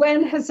since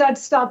when has that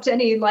stopped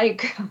any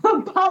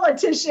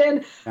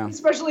politician,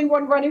 especially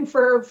one running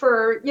for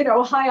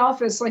high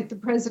office like the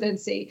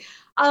presidency?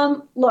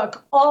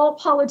 Look, all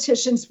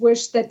politicians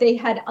wish that they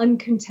had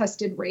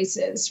uncontested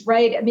races,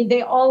 right? I mean,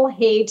 they all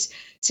hate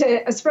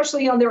to,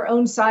 especially on their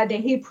own side, they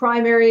hate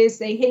primaries.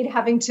 They hate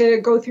having to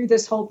go through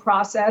this whole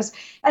process.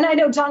 And I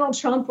know Donald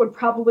Trump would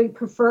probably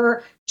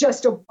prefer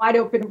just a wide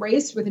open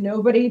race with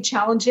nobody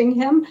challenging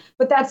him,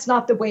 but that's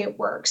not the way it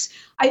works.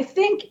 I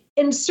think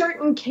in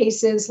certain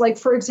cases, like,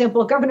 for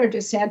example, Governor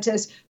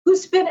DeSantis,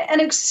 who's been an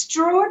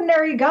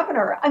extraordinary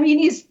governor. I mean,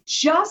 he's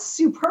just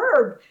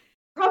superb,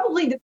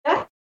 probably the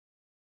best.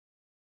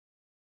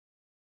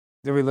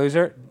 Did we lose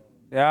her?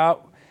 Yeah.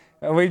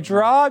 We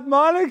dropped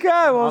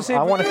Monica. We'll see.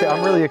 I want to say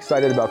I'm really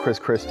excited about Chris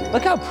Christie.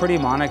 Look how pretty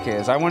Monica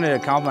is. I wanted to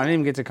compliment. I didn't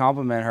even get to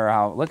compliment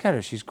her. Look at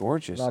her. She's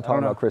gorgeous. I'm not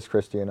talking about Chris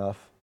Christie enough.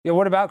 Yeah.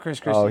 What about Chris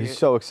Christie? Oh, he's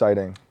so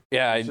exciting.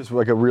 Yeah, he's just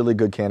like a really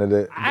good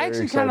candidate. I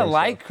actually kind of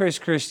like Chris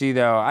Christie,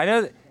 though. I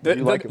know.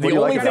 The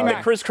only thing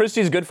that Chris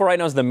Christie's good for right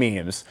now is the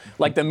memes.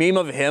 Like the meme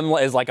of him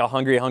is like a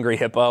hungry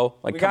hippo.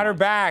 Like, we got her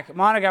back.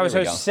 Monica, I was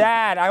so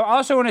sad. I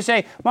also want to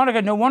say,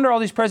 Monica, no wonder all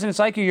these presidents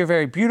like you. You're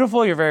very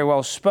beautiful. You're very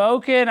well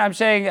spoken. I'm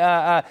saying,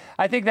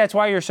 I think that's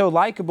why you're so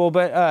likable.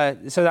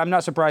 But so I'm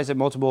not surprised that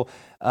multiple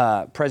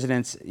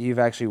presidents you've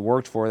actually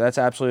worked for. That's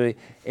absolutely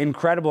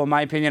incredible, in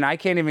my opinion. I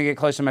can't even get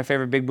close to my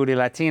favorite big booty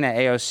Latina,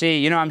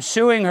 AOC. You know, I'm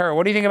suing her.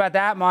 What do you think about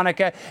that,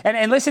 Monica?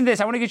 And listen to this.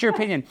 I want to get your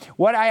opinion.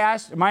 What I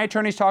asked, my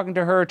attorney's talking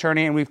to her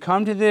attorney, and we've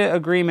come to the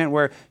agreement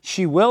where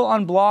she will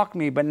unblock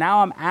me, but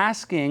now I'm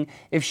asking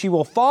if she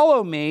will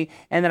follow me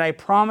and that I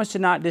promise to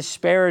not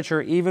disparage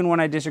her even when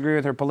I disagree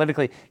with her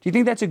politically. Do you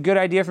think that's a good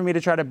idea for me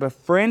to try to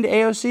befriend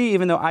AOC,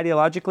 even though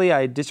ideologically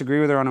I disagree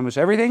with her on almost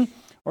everything?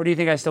 Or do you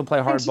think I still play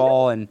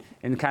hardball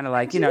and kind of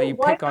like, you know, you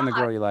pick on the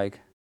girl you like?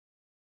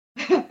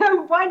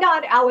 Why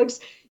not, Alex?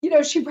 You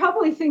know, she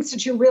probably thinks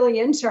that you're really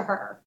into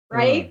her,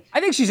 right? I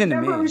think she's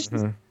into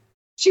me.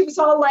 She was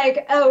all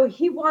like, oh,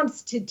 he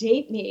wants to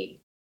date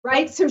me,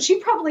 right? So she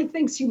probably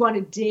thinks you want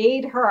to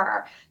date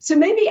her. So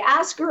maybe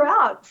ask her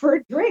out for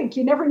a drink.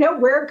 You never know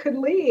where it could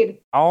lead.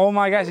 Oh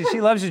my gosh,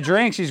 she loves to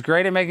drink. She's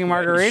great at making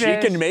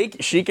margaritas.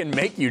 She can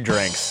make you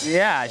drinks.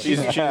 Yeah, she's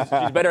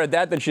better at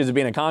that than she is at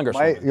being a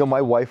congresswoman.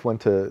 My wife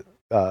went to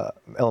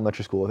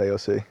elementary school with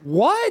AOC.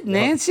 What,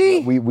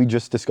 Nancy? We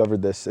just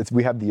discovered this.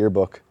 We have the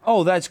yearbook.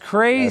 Oh, that's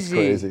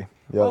crazy. That's crazy.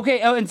 Yep. Okay,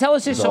 and tell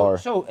us this.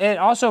 So, and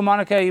also,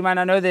 Monica, you might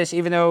not know this,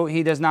 even though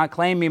he does not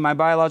claim me. My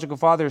biological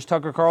father is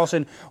Tucker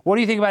Carlson. What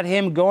do you think about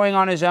him going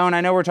on his own?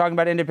 I know we're talking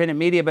about independent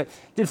media, but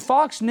did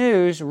Fox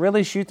News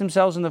really shoot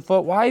themselves in the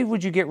foot? Why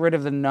would you get rid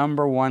of the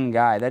number one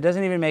guy? That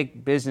doesn't even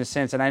make business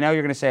sense. And I know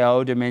you're going to say,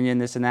 oh, Dominion,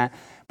 this and that.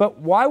 But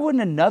why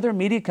wouldn't another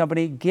media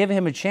company give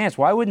him a chance?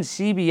 Why wouldn't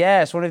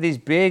CBS, one of these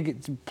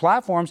big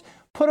platforms,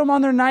 put him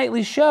on their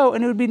nightly show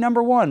and it would be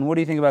number one? What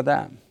do you think about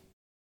that?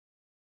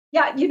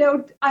 Yeah, you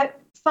know,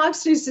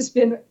 Fox News has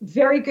been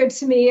very good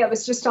to me. I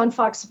was just on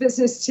Fox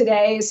Business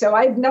today, so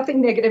I have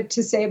nothing negative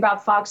to say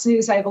about Fox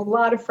News. I have a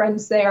lot of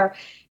friends there,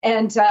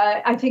 and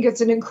I think it's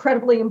an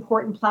incredibly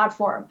important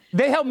platform.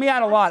 They help me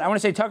out a lot. I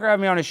want to say Tucker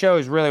having me on his show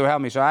is really what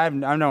helped me, so I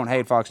don't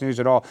hate Fox News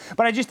at all.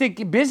 But I just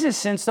think business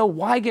sense, though,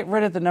 why get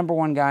rid of the number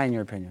one guy, in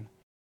your opinion?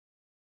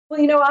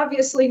 Well, you know,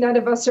 obviously none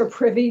of us are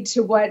privy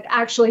to what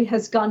actually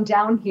has gone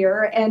down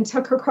here. And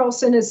Tucker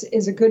Carlson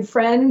is a good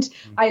friend.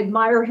 I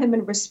admire him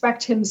and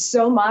respect him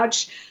so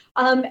much.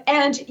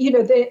 And, you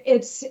know,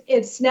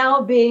 it's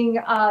now being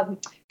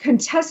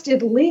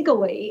contested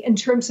legally in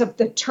terms of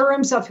the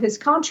terms of his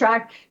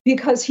contract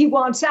because he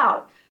wants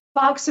out.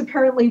 Fox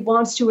apparently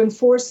wants to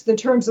enforce the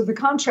terms of the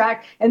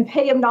contract and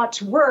pay him not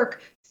to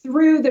work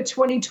through the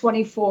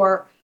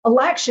 2024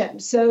 election.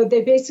 So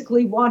they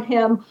basically want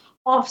him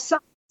off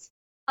site.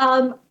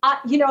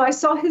 I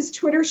saw his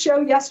Twitter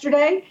show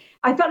yesterday.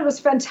 I thought it was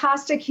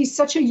fantastic. He's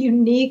such a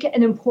unique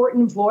and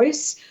important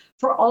voice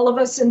for all of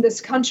us in this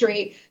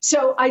country.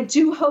 So I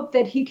do hope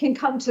that he can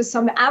come to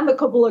some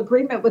amicable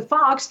agreement with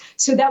Fox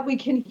so that we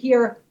can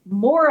hear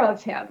more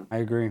of him. I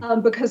agree.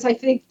 Because I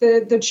think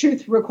the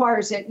truth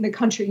requires it and the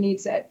country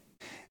needs it.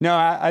 No,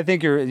 I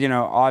think you're,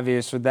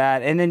 obvious with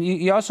that. And then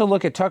you also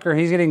look at Tucker.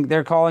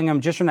 They're calling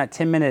him, just from that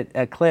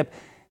 10-minute clip,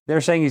 they're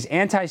saying he's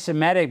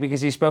anti-Semitic because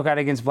he spoke out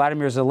against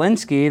Vladimir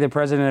Zelensky, the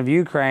president of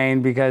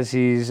Ukraine, because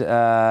he's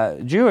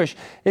Jewish.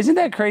 Isn't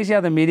that crazy how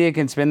the media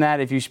can spin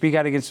that? If you speak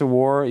out against the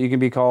war, you can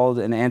be called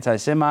an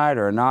anti-Semite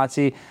or a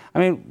Nazi. I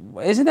mean,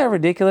 isn't that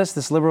ridiculous,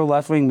 this liberal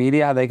left-wing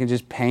media, how they can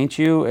just paint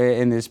you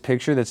in this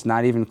picture that's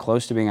not even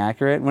close to being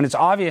accurate, when it's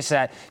obvious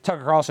that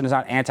Tucker Carlson is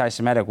not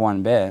anti-Semitic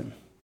one bit?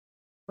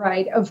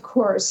 Right, of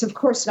course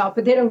not.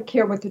 But they don't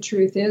care what the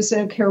truth is. They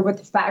don't care what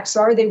the facts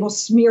are. They will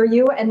smear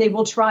you and they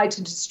will try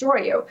to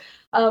destroy you.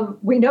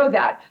 We know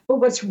that.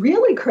 But what's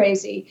really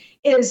crazy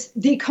is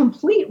the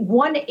complete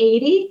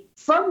 180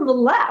 from the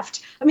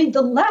left. I mean,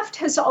 the left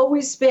has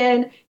always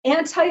been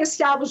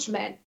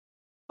anti-establishment,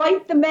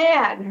 fight the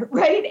man,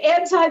 right?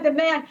 Anti the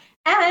man.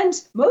 And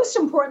most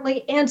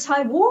importantly,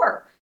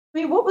 anti-war. I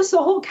mean, what was the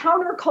whole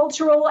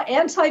countercultural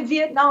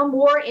anti-Vietnam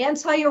War,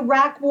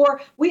 anti-Iraq war?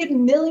 We had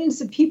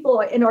millions of people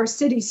in our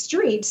city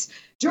streets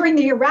during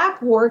the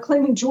Iraq war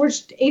claiming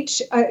George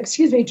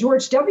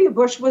W.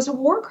 Bush was a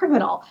war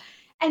criminal.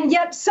 And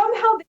yet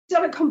somehow they've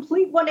done a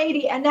complete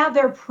 180 and now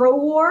they're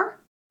pro-war.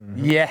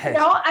 Yes.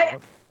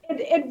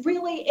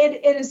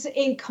 It is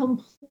a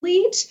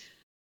complete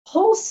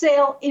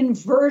wholesale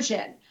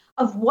inversion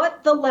of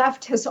what the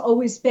left has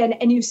always been.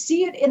 And you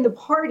see it in the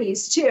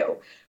parties too.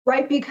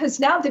 Right, because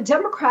now the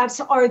Democrats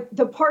are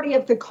the party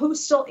of the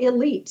coastal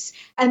elites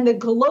and the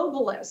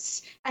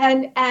globalists,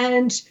 and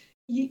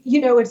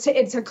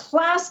it's a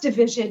class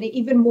division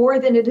even more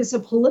than it is a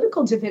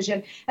political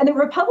division. And the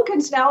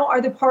Republicans now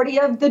are the party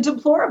of the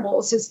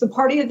deplorables. It's the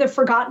party of the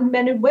forgotten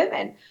men and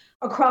women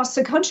across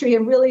the country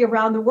and really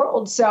around the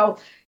world. So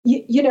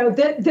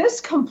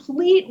this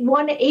complete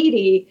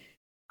 180.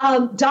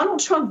 Donald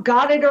Trump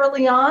got it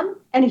early on.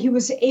 and he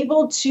was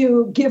able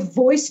to give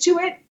voice to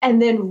it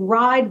and then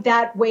ride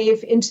that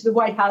wave into the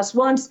White House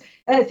once.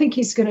 And I think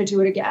he's going to do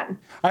it again.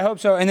 I hope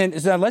so. And then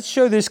so let's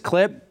show this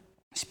clip.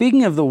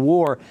 Speaking of the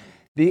war,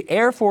 the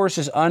Air Force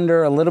is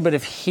under a little bit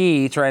of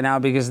heat right now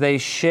because they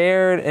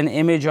shared an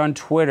image on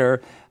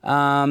Twitter,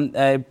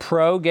 a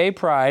pro-gay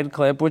pride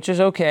clip, which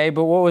is okay.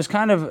 But what was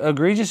kind of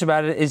egregious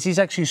about it is he's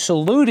actually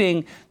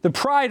saluting the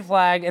pride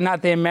flag and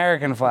not the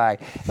American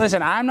flag.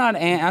 Listen, I'm not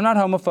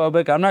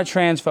homophobic, I'm not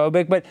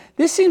transphobic, but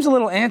this seems a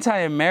little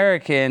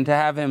anti-American to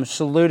have him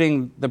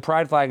saluting the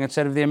pride flag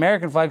instead of the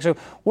American flag. So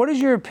what is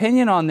your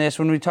opinion on this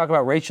when we talk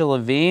about Rachel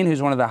Levine,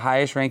 who's one of the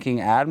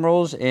highest-ranking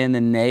admirals in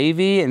the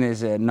Navy and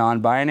is a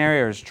non-binary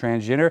or is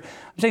transgender?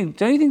 I'm saying,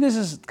 don't you think this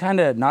is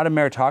kind of not a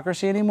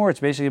meritocracy anymore? It's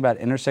basically about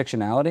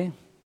intersectionality?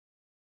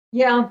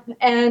 Yeah,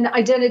 and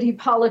identity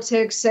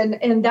politics,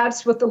 and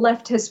that's what the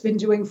left has been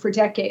doing for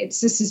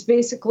decades. This has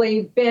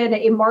basically been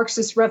a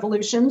Marxist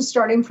revolution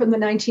starting from the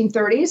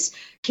 1930s.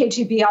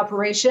 KGB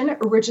operation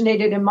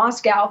originated in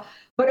Moscow,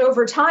 but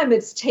over time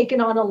it's taken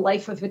on a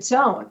life of its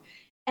own.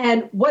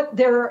 And what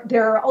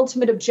their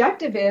ultimate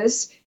objective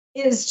is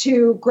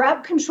to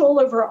grab control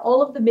over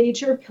all of the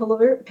major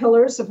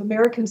pillars of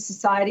American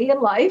society and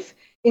life,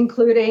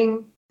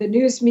 including the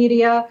news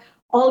media,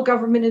 all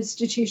government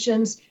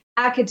institutions,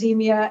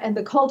 academia, and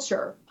the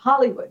culture,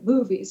 Hollywood,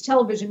 movies,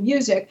 television,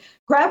 music,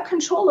 grab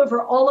control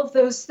over all of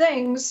those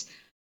things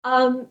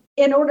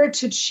in order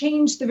to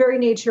change the very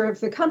nature of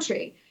the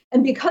country.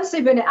 And because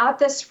they've been at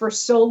this for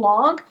so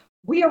long,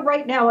 we are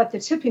right now at the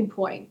tipping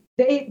point.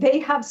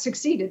 They have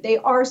succeeded. They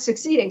are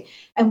succeeding.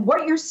 And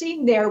what you're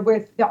seeing there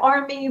with the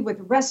army, with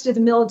the rest of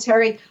the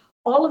military,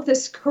 all of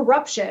this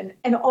corruption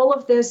and all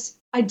of this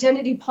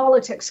identity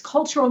politics,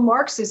 cultural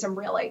Marxism,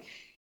 really,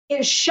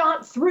 is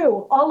shot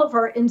through all of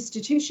our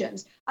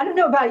institutions. I don't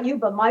know about you,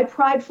 but my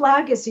pride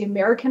flag is the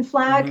American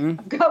flag. Mm-hmm.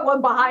 I've got one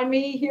behind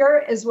me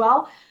here as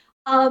well.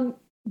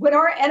 When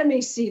our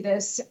enemies see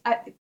this,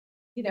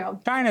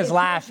 China's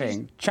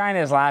laughing. China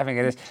is laughing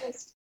at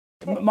this.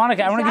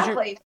 Monica, I want to get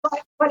your...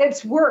 But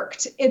it's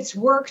worked. It's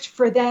worked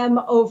for them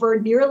over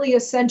nearly a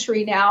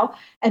century now,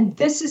 and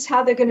this is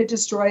how they're going to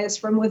destroy us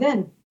from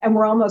within. And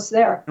we're almost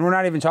there. And we're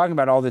not even talking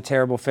about all the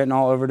terrible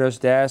fentanyl overdose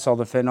deaths, all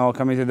the fentanyl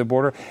coming through the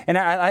border. And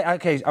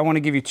I want to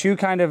give you two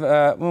kind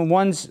of,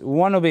 one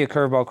will be a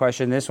curveball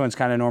question. This one's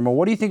kind of normal.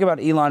 What do you think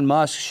about Elon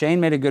Musk? Shane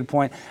made a good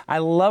point. I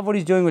love what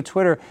he's doing with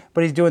Twitter,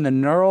 but he's doing the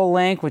neural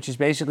link, which is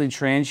basically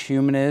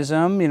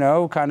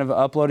transhumanism, kind of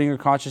uploading your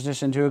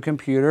consciousness into a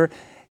computer.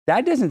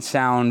 That doesn't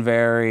sound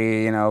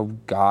very,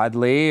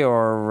 godly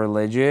or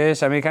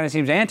religious. I mean, it kind of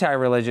seems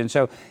anti-religion.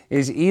 So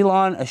is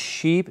Elon a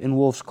sheep in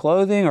wolf's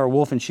clothing or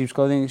wolf in sheep's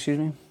clothing, excuse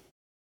me?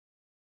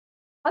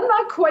 I'm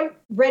not quite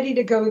ready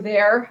to go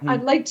there.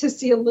 I'd like to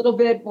see a little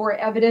bit more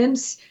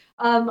evidence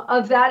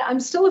of that. I'm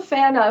still a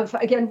fan of,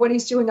 again, what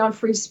he's doing on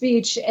free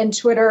speech and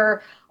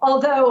Twitter.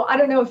 Although, I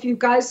don't know if you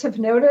guys have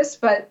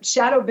noticed, but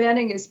shadow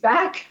banning is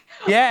back.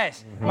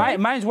 Yes,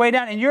 mine's way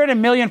down. And you're at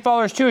 1 million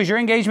followers too. Is your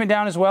engagement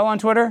down as well on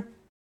Twitter?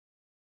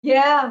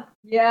 Yeah,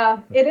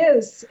 it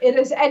is.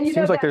 And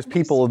seems like there's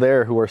people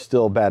there who are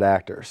still bad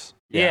actors.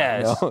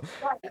 Yes.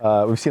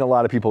 We've seen a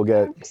lot of people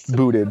get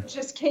booted.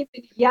 Just came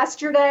in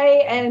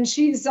yesterday, and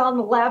she's on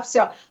the left.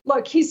 So,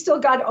 look, he's still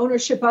got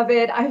ownership of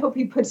it. I hope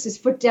he puts his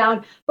foot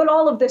down. But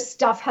all of this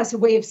stuff has a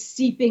way of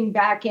seeping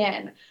back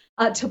in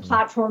to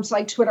platforms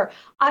like Twitter.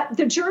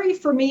 The jury,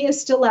 for me, is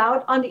still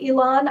out on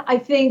Elon. I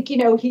think,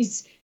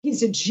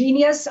 he's a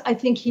genius. I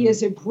think he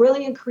is a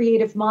brilliant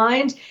creative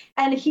mind.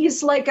 And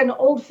he's like an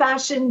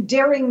old-fashioned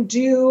daring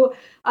do,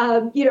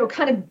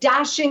 kind of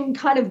dashing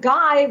kind of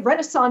guy,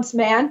 Renaissance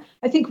man.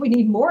 I think we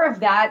need more of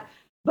that.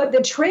 But the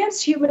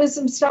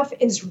transhumanism stuff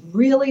is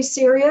really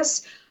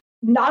serious.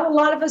 Not a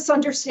lot of us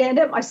understand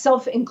it,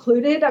 myself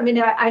included. I mean,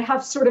 I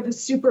have sort of a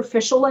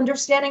superficial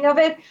understanding of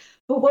it.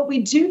 But what we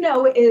do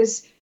know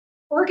is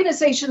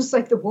organizations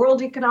like the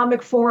World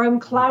Economic Forum,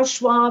 Klaus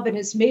Schwab and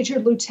his Major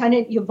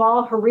Lieutenant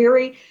Yuval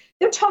Harari,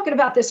 they're talking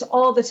about this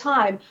all the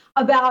time,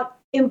 about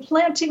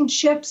implanting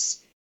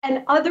chips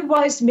and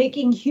otherwise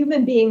making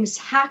human beings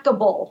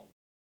hackable,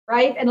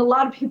 right? And a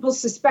lot of people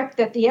suspect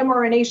that the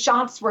mRNA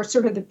shots were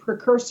sort of the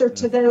precursor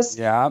to this,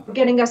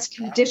 getting us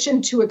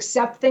conditioned to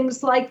accept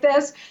things like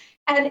this.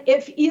 And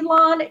if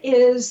Elon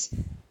is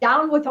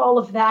down with all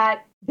of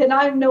that, then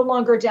I'm no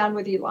longer down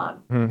with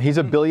Elon. He's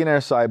a billionaire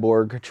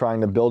cyborg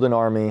trying to build an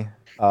army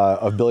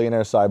of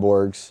billionaire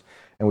cyborgs,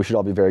 and we should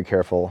all be very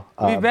careful.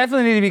 We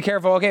definitely need to be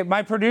careful. Okay,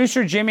 my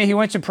producer, Jimmy, he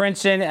went to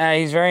Princeton.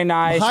 He's very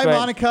nice. Hi,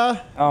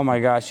 Monica. Oh, my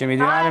gosh, Jimmy,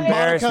 do not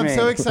embarrass Monica, me. I'm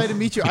so excited to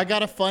meet you. I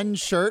got a fun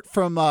shirt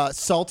from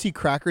Salty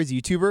Crackers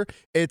YouTuber.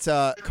 It's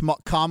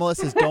Kamala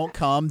says, don't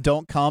come,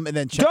 and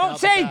then check Don't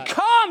say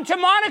come to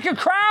Monica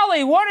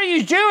Crowley. What are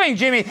you doing,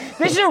 Jimmy?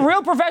 This is a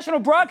real professional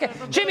broadcast.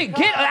 Jimmy,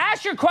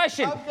 ask your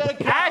question.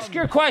 Ask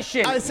your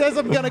question. It says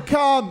I'm going to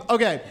come.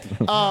 Okay,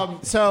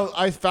 so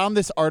I found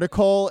this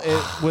article.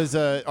 It was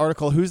an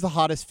article, who's the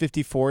hottest hottest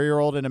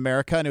 54-year-old in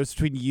America, and it was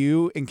between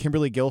you and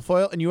Kimberly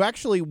Guilfoyle, and you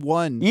actually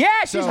won.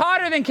 Yeah, she's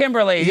hotter than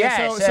Kimberly. Yeah,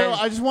 yes. So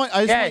I just want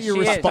your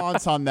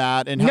response on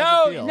that. And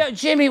how does it feel? No,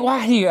 Jimmy,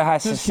 why do you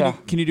ask this?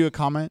 Can you do a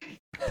comment,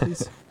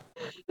 please?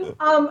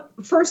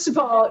 First of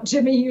all,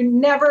 Jimmy, you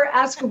never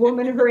ask a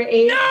woman her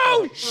age.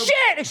 No,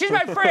 shit! Excuse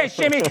my French,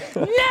 Jimmy.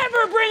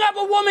 Never bring up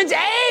a woman's age!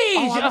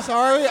 Oh, I'm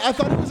sorry. I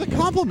thought it was a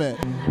compliment.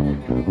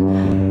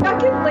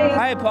 Secondly,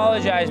 I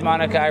apologize,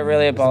 Monica. I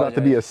really apologize. There's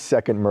about to be a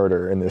second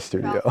murder in this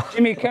studio.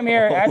 Jimmy, come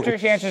here. After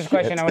she answers the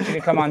question, I want you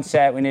to come on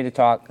set. We need to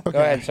talk. Okay. Go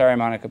ahead. Sorry,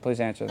 Monica. Please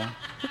answer them.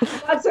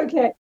 That's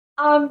okay.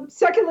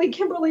 Secondly,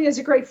 Kimberly is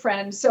a great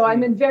friend, so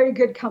I'm in very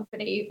good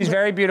company. She's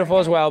very beautiful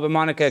as well, but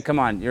Monica, come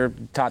on. You're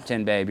top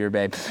 10 babe. You're a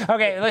babe.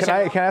 Okay,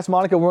 listen. Can I ask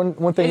Monica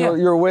one thing? Yeah.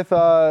 You're with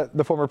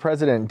the former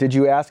president. Did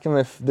you ask him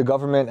if the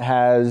government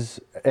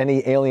has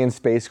any alien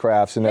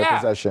spacecrafts in their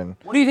possession?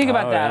 What do you think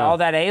about that? All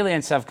that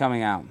alien stuff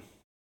coming out.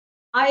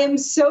 I am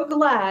so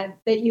glad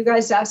that you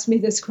guys asked me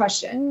this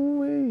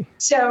question.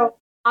 So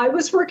I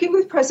was working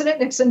with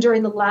President Nixon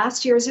during the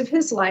last years of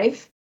his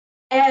life.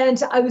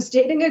 And I was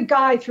dating a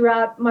guy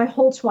throughout my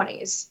whole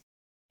 20s.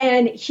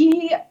 And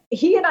he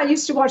and I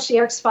used to watch the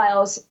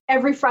X-Files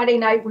every Friday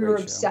night. We were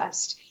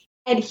obsessed.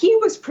 And he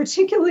was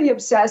particularly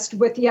obsessed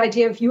with the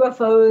idea of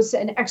UFOs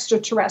and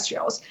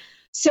extraterrestrials.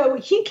 So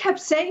he kept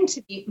saying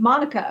to me,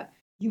 Monica,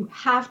 you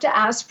have to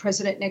ask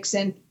President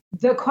Nixon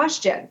the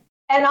question.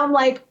 And I'm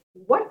like,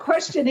 what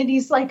question? And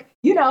he's like,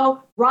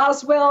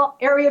 Roswell,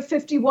 Area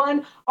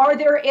 51, are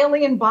there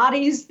alien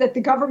bodies that the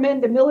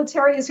government, the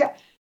military has got?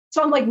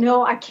 So I'm like,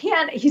 no, I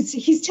can't.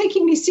 He's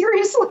taking me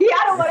seriously.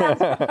 I don't want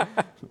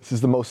to. This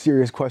is the most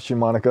serious question,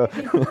 Monica.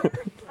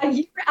 A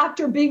year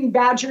after being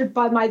badgered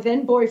by my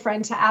then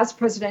boyfriend to ask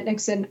President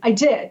Nixon, I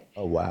did.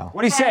 Oh, wow.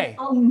 What did he say?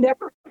 I'll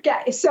never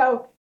forget.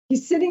 So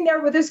he's sitting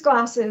there with his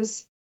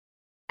glasses,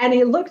 and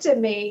he looked at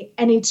me,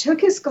 and he took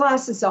his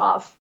glasses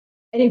off,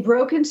 and he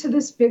broke into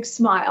this big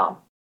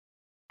smile.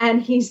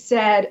 And he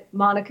said,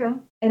 Monica,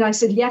 and I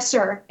said, yes,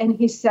 sir. And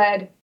he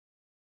said,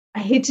 I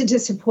hate to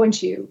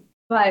disappoint you,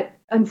 but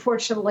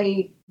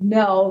unfortunately,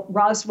 no,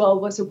 Roswell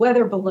was a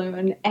weather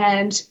balloon,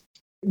 and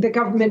the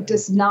government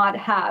does not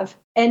have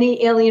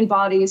any alien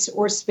bodies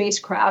or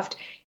spacecraft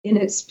in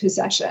its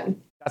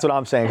possession. That's what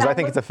I'm saying, because I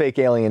think it's a fake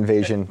alien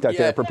invasion that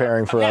they're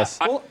preparing for us.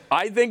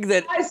 I think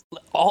that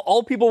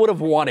all people would have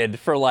wanted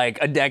for like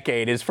a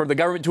decade is for the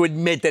government to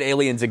admit that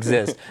aliens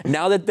exist.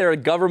 Now that their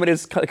government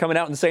is coming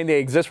out and saying they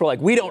exist, we're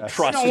like, we don't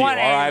trust you, all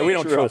right? We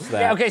don't trust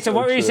that. Yeah, okay, so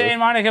what were you saying,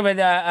 Monica? But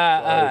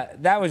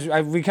that was,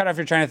 we cut off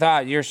your train of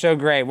thought. You're so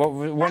great.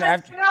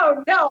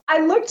 No,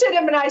 I looked at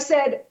him and I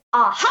said,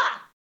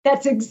 aha!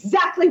 That's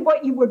exactly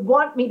what you would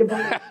want me to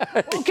believe.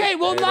 Okay,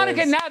 well,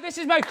 Monica, now this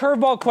is my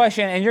curveball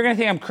question, and you're going to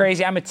think I'm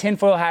crazy. I'm a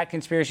tinfoil hat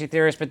conspiracy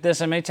theorist, but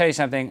let me tell you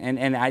something,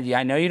 and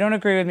I know you don't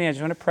agree with me. I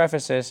just want to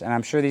preface this, and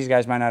I'm sure these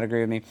guys might not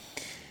agree with me.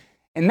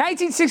 In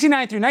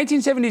 1969 through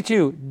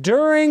 1972,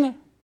 during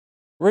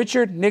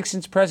Richard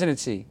Nixon's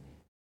presidency,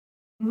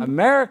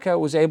 America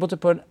was able to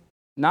put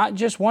not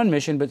just one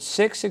mission, but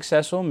 6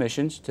 successful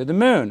missions to the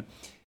moon.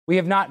 We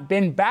have not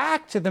been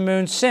back to the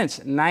moon since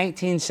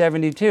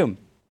 1972.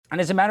 And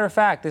as a matter of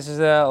fact, this is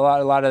a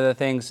lot of the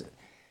things.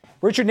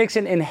 Richard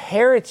Nixon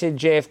inherited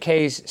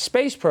JFK's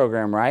space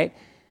program, right?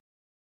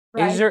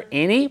 Is there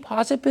any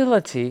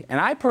possibility, and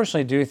I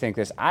personally do think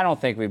this, I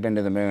don't think we've been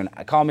to the moon.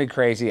 Call me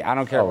crazy. I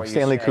don't care what you say.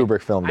 Stanley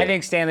Kubrick filmed it. I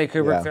think Stanley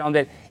Kubrick filmed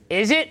it.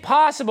 Is it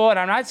possible, and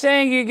I'm not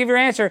saying you give your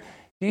answer,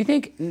 do you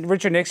think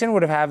Richard Nixon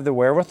would have had the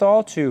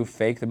wherewithal to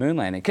fake the moon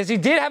landing? Because he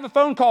did have a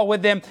phone call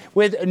with them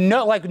with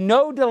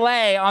no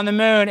delay on the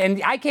moon, and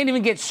I can't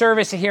even get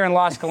service here in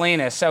Las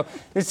Colinas. So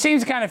it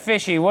seems kind of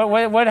fishy.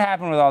 What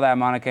happened with all that,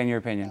 Monica, in your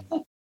opinion?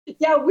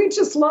 Yeah, we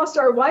just lost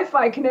our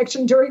Wi-Fi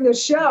connection during the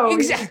show.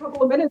 Exactly. A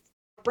couple of minutes,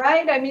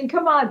 right? I mean,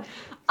 come on.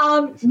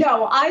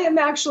 No, I am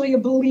actually a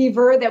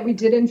believer that we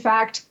did, in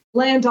fact,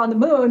 land on the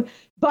moon.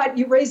 But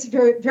you raised a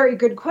very, very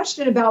good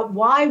question about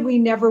why we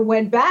never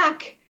went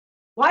back.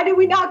 Why did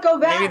we not go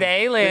back? Maybe the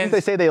aliens. Didn't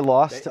they say they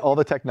lost all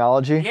the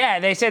technology?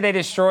 Yeah, they said they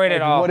destroyed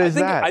it all. What is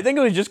that? I think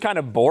it was just kind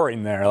of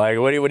boring there. Like,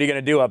 what are you going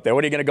to do up there?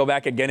 What are you going to go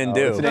back again and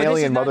do? It's an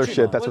alien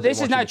mothership. That's what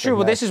this is not true.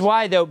 Well, this is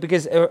why, though,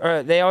 because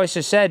they always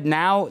just said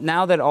now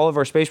that all of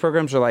our space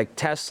programs are like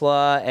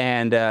Tesla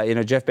and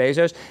Jeff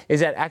Bezos, is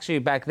that actually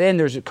back then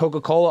there's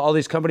Coca-Cola, all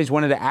these companies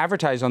wanted to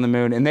advertise on the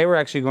moon, and they were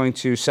actually going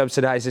to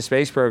subsidize the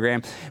space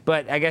program,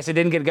 but I guess it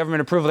didn't get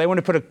government approval. They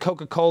wanted to put a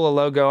Coca-Cola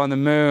logo on the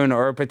moon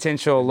or a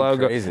potential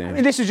logo. Crazy. I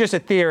mean, this is just a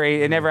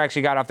theory. It never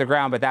actually got off the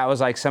ground, but that was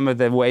like some of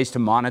the ways to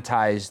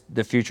monetize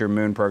the future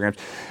moon programs.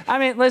 I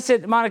mean,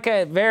 listen,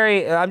 Monica,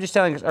 I'm just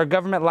telling you, our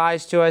government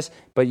lies to us,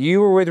 but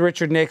you were with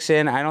Richard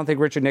Nixon. I don't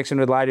think Richard Nixon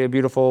would lie to a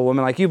beautiful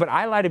woman like you, but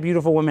I lie to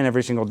beautiful women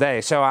every single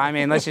day. So, I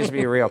mean, let's just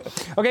be real.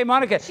 Okay,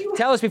 Monica,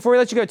 tell us, before we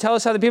let you go, tell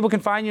us how the people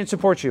can find you and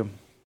support you.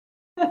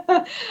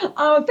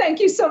 Oh, thank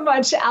you so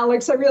much,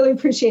 Alex. I really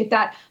appreciate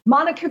that.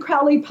 Monica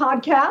Crowley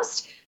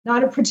Podcast,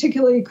 not a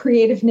particularly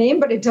creative name,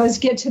 but it does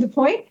get to the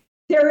point.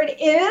 There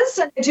it is.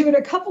 I do it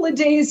a couple of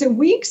days a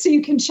week, so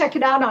you can check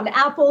it out on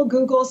Apple,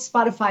 Google,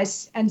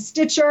 Spotify, and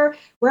Stitcher,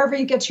 wherever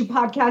you get your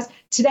podcast.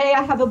 Today,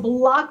 I have a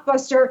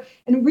blockbuster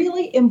and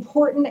really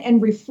important and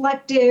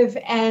reflective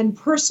and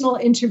personal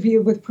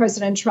interview with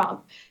President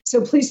Trump. So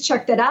please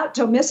check that out.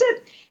 Don't miss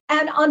it.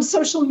 And on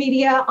social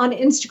media, on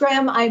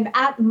Instagram, I'm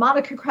at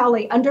Monica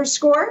Crowley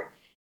 _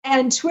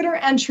 and Twitter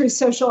and Truth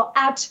Social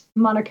at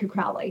Monica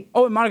Crowley.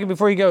 Oh, and Monica,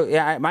 before you go,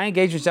 yeah, my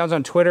engagement sounds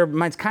on Twitter.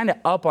 Mine's kind of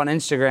up on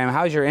Instagram.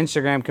 How's your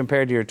Instagram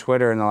compared to your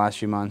Twitter in the last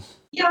few months?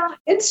 Yeah,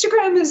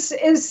 Instagram is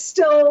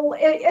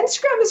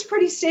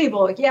pretty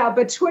stable. Yeah,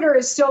 but Twitter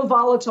is so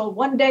volatile.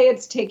 One day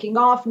it's taking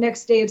off,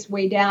 next day it's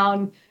way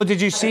down. Well,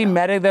 did you see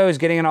Meta, though, is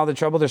getting in all the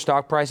trouble? Their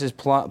stock price is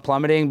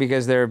plummeting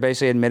because they're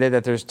basically admitted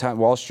that there's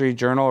Wall Street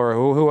Journal, or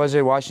who was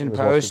it, Washington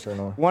Post?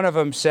 One of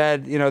them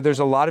said, there's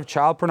a lot of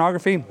child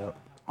pornography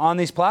on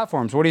these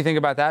platforms. What do you think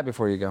about that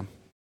before you go?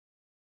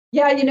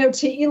 Yeah,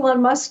 to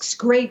Elon Musk's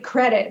great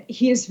credit,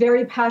 he is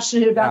very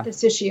passionate about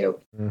this issue.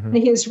 And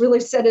he has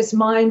really set his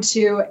mind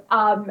to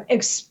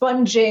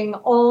expunging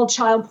all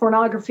child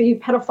pornography,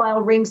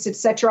 pedophile rings,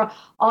 etc.,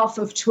 off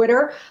of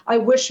Twitter. I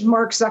wish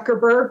Mark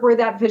Zuckerberg were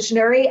that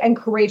visionary and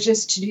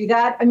courageous to do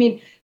that. I mean,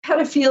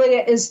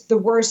 pedophilia is the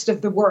worst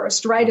of the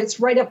worst, right? It's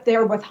right up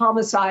there with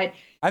homicide.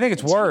 I think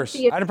it's worse.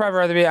 I'd probably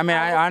rather be,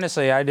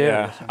 honestly, I do.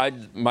 Yeah, I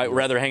might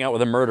rather hang out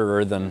with a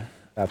murderer than...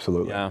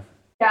 Absolutely. Yeah.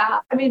 Yeah,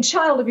 I mean,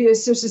 child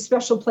abuse, there's a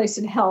special place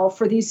in hell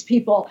for these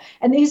people.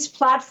 And these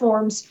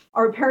platforms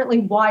are apparently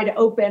wide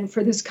open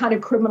for this kind of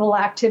criminal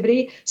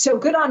activity. So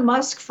good on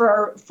Musk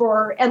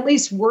for at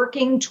least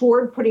working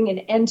toward putting an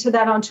end to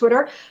that on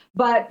Twitter.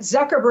 But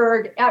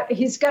Zuckerberg,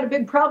 he's got a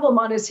big problem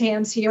on his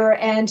hands here.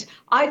 And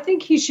I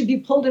think he should be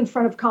pulled in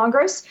front of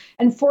Congress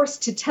and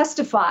forced to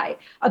testify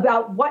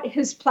about what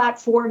his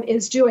platform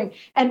is doing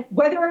and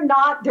whether or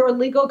not there are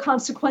legal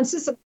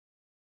consequences.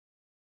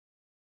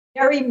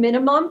 Very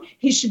minimum,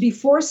 he should be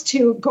forced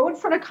to go in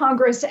front of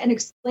Congress and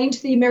explain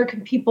to the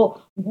American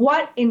people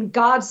what in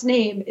God's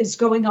name is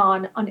going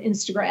on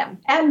Instagram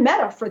and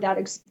Meta for that.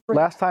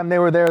 Last time they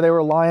were there, they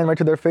were lying right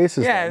to their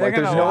faces. Yeah,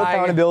 there's no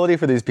accountability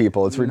for these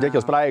people. It's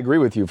ridiculous, but I agree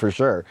with you for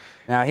sure.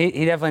 Now,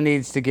 he definitely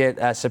needs to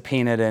get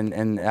subpoenaed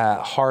and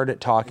hard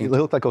at talking. He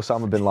looked like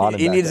Osama bin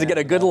Laden. He needs to get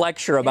a good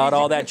lecture about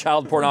all that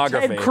child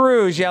pornography. Ted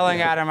Cruz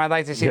yelling at him. I'd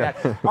like to see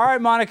that. All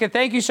right, Monica,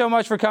 thank you so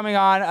much for coming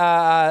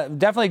on.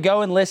 Definitely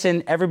go and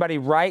listen, everybody,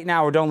 right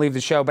now, or don't leave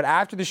the show. But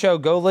after the show,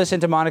 go listen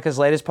to Monica's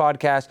latest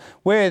podcast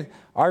with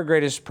our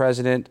greatest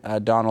president,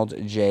 Donald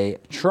J.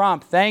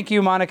 Trump. Thank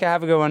you, Monica.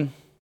 Have a good one.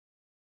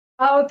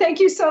 Oh, thank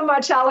you so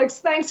much, Alex.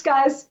 Thanks,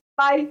 guys.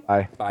 Bye.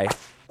 Bye. Bye.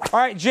 All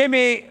right,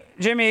 Jimmy,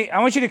 I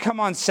want you to come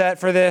on set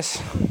for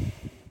this.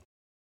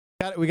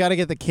 We got to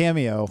get the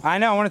Cameo. I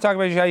know. I want to talk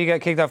about how you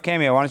got kicked off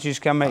Cameo. Why don't you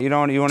just come? You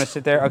want to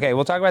sit there? Okay,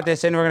 we'll talk about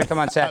this, and we're going to come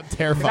on set. I'm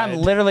terrified. I'm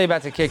literally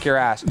about to kick your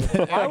ass.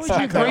 Why would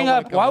you bring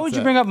up? Why would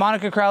you bring up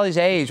Monica Crowley's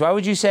age? Why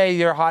would you say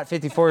you're a hot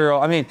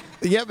 54-year-old? I mean,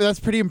 yeah, but that's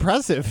pretty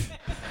impressive.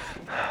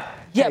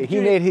 Yeah,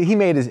 hey, he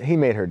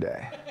made her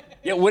day.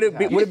 Yeah, would it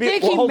be? You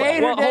think he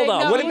made her day? Hold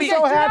on. No, Would it be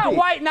so happy?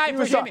 White knight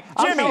for Jimmy.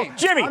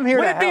 Jimmy, I'm here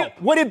to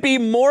help. would it be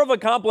more of a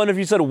compliment if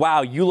you said,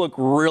 "Wow, you look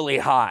really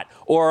hot,"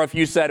 or if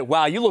you said,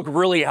 "Wow, you look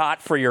really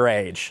hot for your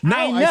age"? No,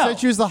 I said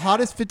she was the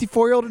hottest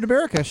 54-year-old in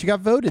America. She got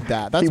voted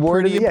that. That's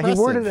pretty impressive.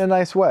 He worded it in a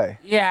nice way.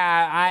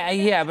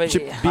 Yeah, but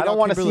I don't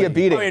want to see a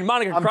beating. I mean,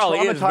 Monica Crowley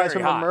is very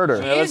from hot. a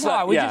murder. She is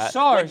hot. We just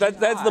saw her.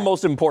 That's the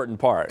most important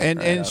part.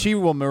 And she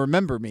will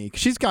remember me.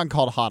 She's gotten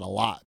called hot a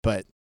lot,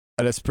 but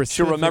at a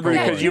specific She'll remember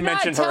because you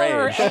mentioned her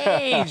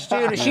age.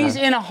 Dude. She's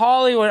in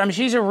Hollywood. I mean,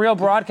 she's a real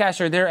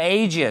broadcaster. They're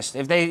ageist.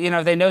 If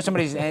they know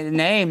somebody's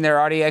name, they're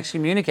already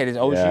excommunicated.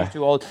 Oh, she's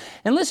too old.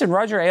 And listen,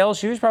 Roger Ailes,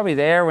 she was probably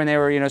there when they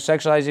were,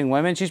 sexualizing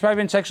women. She's probably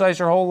been sexualized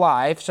her whole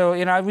life. So,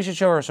 we should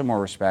show her some more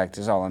respect,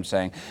 is all I'm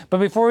saying. But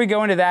before we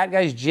go into that,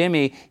 guys,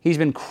 Jimmy, he's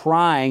been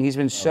crying. He's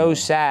been so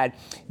sad.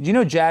 Do you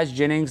know Jazz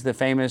Jennings, the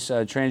famous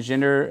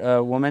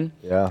transgender woman?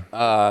 Yeah.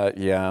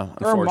 Yeah.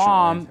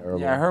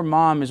 Her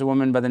mom is a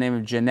woman by the name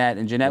of Jeanette,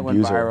 and Jeanette went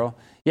viral.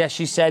 Yeah,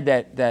 she said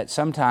that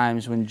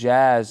sometimes when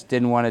Jazz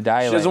didn't want to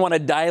dilate. She doesn't want to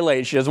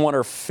dilate. She doesn't want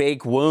her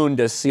fake wound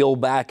to seal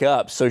back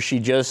up, so she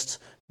just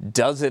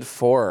does it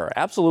for her.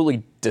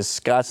 Absolutely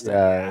disgusting.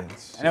 Yeah.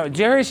 I know,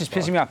 Jerry's just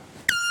pissing me off.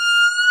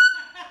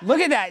 Look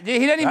at that.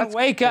 He doesn't even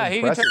wake up.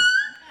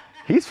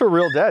 He's for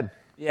real dead.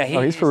 Yeah,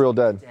 he's for real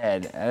dead. I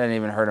didn't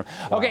even hurt him.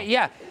 Wow. Okay,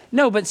 yeah.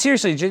 No, but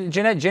seriously,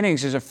 Jeanette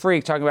Jennings is a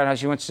freak talking about how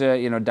she wants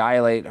to,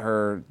 dilate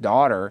her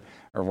daughter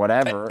or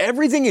whatever.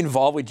 Everything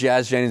involved with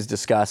Jazz Jennings is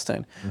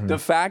disgusting. Mm-hmm. The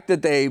fact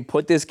that they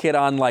put this kid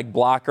on like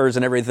blockers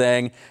and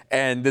everything,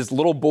 and this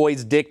little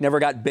boy's dick never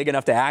got big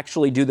enough to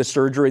actually do the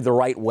surgery the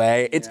right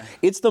way.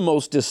 It's the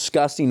most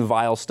disgusting,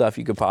 vile stuff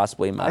you could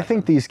possibly imagine. I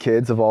think these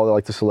kids of all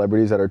the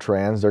celebrities that are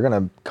trans, they're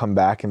gonna come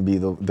back and be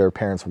their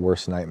parents'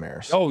 worst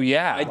nightmares. Oh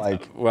yeah. I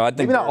think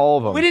maybe not all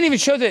of them. We didn't even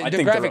show the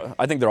graphic.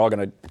 I think they're all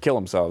gonna kill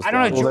themselves. I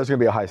don't know. Well, there's gonna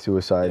be a high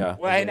suicide. Yeah.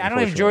 Well, I don't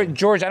know if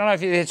George. I don't know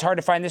if it's hard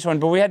to find this one,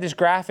 but we had this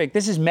graphic.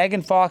 This is Megan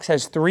Megan Fox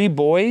has 3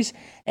 boys,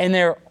 and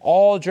they're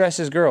all dressed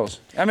as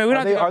girls. I mean, we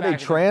don't Are they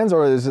trans,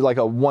 or is it like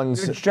a one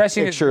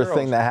picture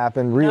thing that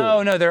happened?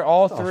 Really? No, they're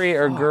all 3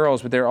 are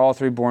girls, but they're all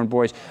 3 born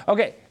boys.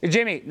 Okay,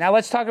 Jimmy, now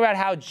let's talk about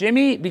how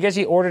Jimmy, because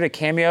he ordered a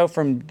Cameo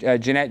from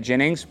Jeanette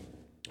Jennings,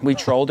 we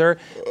trolled her.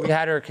 We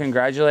had her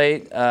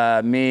congratulate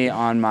me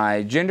on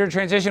my gender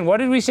transition. What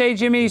did we say,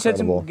 Jimmy? You said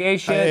some gay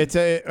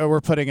shit.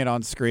 We're putting it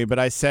on screen, but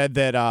I said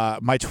that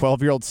my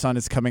 12-year-old son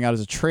is coming out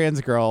as a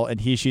trans girl,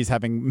 and she's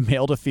having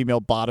male to female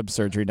bottom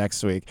surgery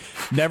next week.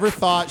 Never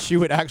thought she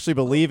would actually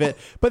believe it,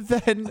 but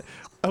then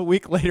a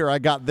week later, I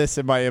got this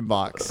in my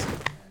inbox.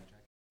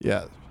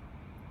 Yeah.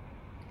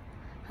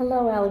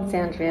 Hello,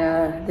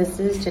 Alexandria. This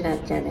is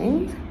Jeanette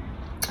Jennings.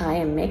 I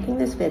am making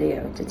this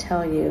video to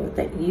tell you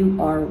that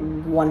you are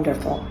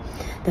wonderful.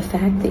 The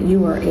fact that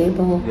you are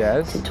able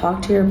to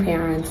talk to your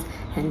parents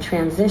and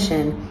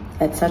transition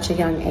at such a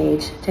young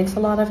age takes a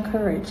lot of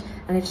courage.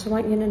 And I just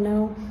want you to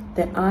know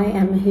that I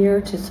am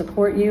here to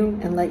support you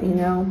and let you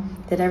know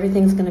that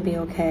everything's going to be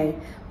okay.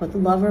 With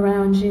love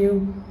around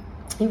you,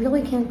 you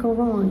really can't go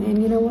wrong.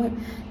 And you know what?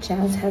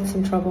 Jazz had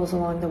some troubles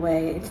along the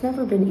way. It's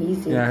never been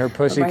easy. Yeah, her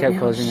pussy kept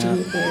closing out.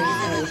 She is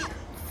a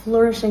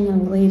flourishing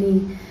young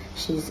lady.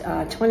 She's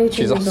 22 years old.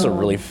 She's also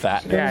really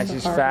fat. Yeah,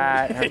 she's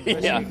fat. Her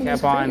pussy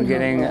kept on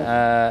getting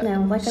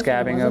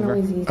scabbing over.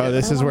 Oh,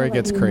 this is where it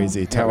gets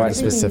crazy. Tell me the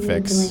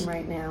specifics. Everything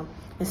you're doing right now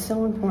is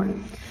so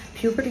important.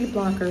 Puberty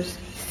blockers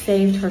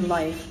saved her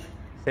life.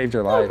 Saved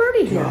her life.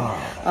 Birdie here.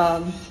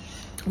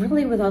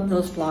 Really, without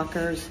those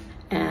blockers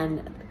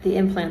and the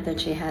implant that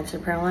she had,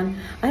 Soprelon,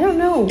 I don't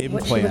know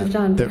what she would have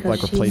done, because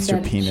like replaced she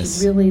her said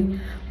penis. she really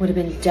would have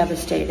been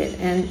devastated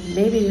and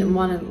maybe didn't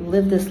want to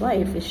live this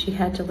life if she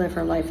had to live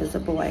her life as a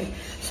boy.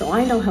 So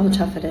I know how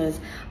tough it is.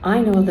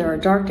 I know there are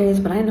dark days,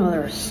 but I know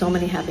there are so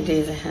many happy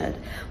days ahead.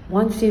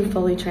 Once you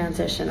fully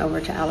transition over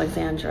to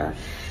Alexandra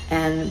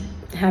and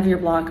have your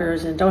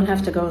blockers and don't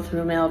have to go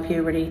through male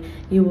puberty,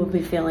 you will be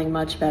feeling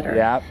much better.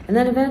 Yep. And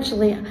then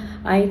eventually,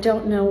 I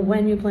don't know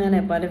when you plan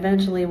it, but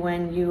eventually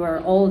when you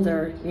are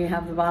older, you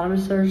have the bottom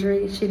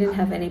surgery. She didn't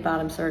have any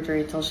bottom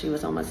surgery until she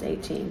was almost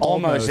 18.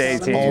 Almost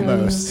 18.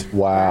 Almost.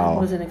 Wow.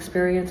 It was an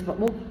experience, but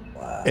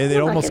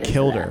it almost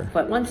killed her.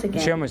 But once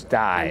again, she almost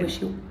died. I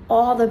wish you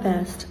all the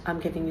best.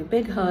 I'm giving you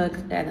big hugs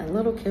and a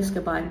little kiss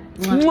goodbye.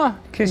 Mwah.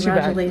 Kiss you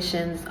back.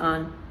 Congratulations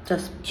on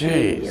just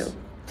being you.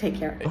 Take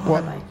care.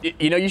 Bye-bye.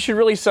 You know, you should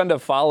really send a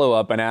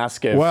follow-up and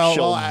ask if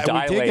she'll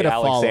dilate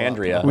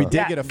Alexandria. We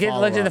did get a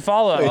follow-up. Let's do the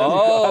follow-up.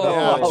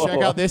 Oh. Yeah,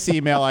 check out this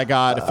email I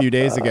got a few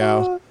days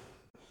ago.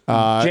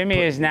 Jimmy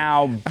is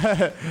now...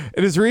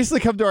 It has recently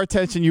come to our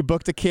attention you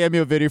booked a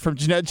Cameo video from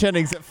Jeanette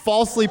Jennings that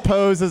falsely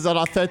posed as an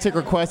authentic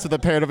request of the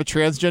parent of a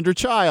transgender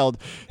child.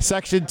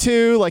 Section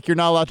 2, like you're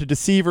not allowed to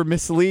deceive or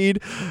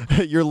mislead.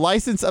 Your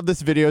license of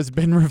this video has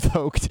been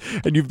revoked,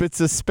 and you've been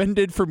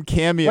suspended from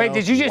Cameo. Wait,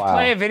 did you just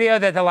play a video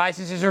that the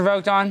license is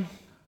revoked on?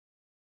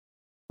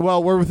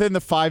 Well, we're within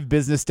the 5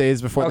 business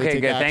days before they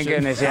take action. Thank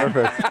goodness. Yeah.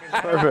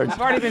 Perfect. I've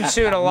already been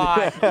sued a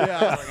lot.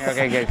 Yeah.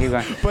 Okay, good. Keep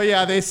going. But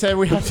yeah, they said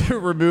we have to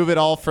remove it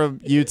all from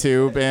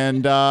YouTube.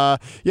 And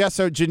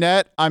so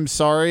Jeanette, I'm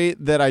sorry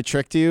that I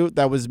tricked you.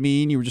 That was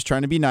mean. You were just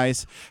trying to be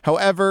nice.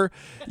 However,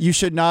 you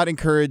should not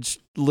encourage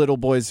little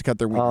boys to cut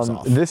their wieners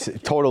off.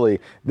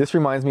 This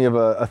reminds me of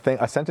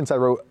a sentence I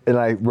wrote, and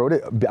I wrote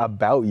it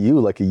about you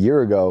like a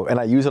year ago, and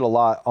I use it a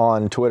lot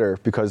on Twitter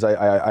because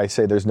I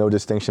say there's no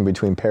distinction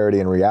between parody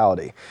and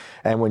reality.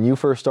 And when you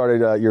first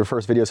started, your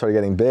first video started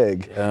getting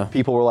big,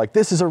 people were like,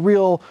 this is a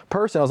real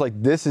person. I was like,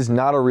 this is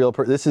not a real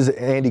person. This is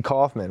Andy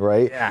Kaufman,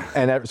 right? Yeah.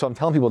 And so I'm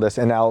telling people this,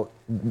 and now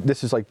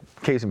this is like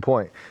case in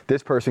point.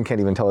 This person can't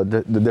even tell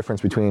the difference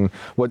between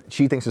what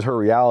she thinks is her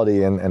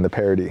reality and the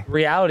parody.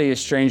 Reality is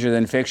stranger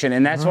than fiction,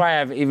 and that's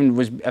why I've even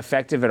was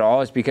effective at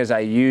all, is because I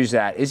use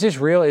that. Is this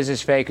real? Is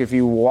this fake? If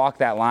you walk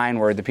that line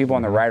where the people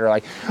on the right are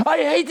like, I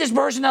hate this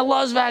person that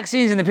loves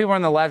vaccines, and the people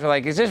on the left are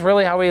like, is this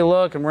really how we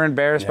look? And we're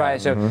embarrassed by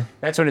it. So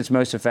that's when it's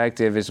most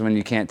effective, is when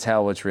you can't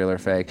tell what's real or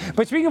fake.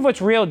 But speaking of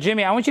what's real,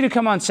 Jimmy, I want you to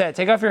come on set.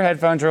 Take off your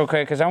headphones real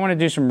quick, because I want to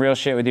do some real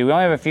shit with you. We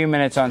only have a few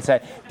minutes on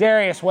set.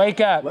 Darius,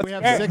 wake up. We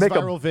have 6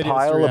 viral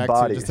videos to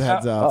react to, just a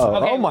heads up.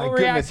 Okay, oh my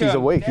goodness, he's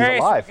awake. Darius,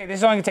 he's alive. Okay, this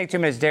is only gonna take 2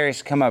 minutes.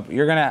 Darius, come up.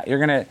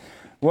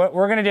 What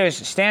we're gonna do is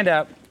stand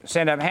up,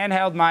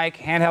 handheld mic,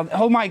 handheld.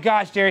 Oh my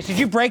gosh, Darius, did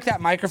you break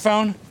that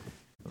microphone?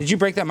 Did you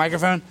break that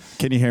microphone?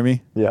 Can you hear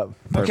me? Yep.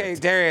 Okay,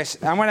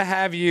 Darius, I'm gonna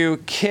have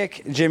you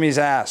kick Jimmy's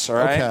ass, all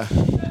right?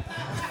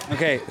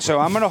 Okay, so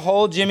I'm gonna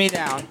hold Jimmy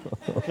down.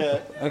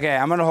 Okay,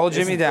 I'm gonna hold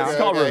Jimmy down. It's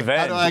called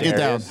revenge. How do I get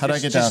down? How do I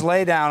get down? Just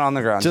lay down on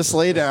the ground. Just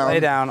lay down. Lay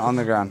down on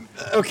the ground.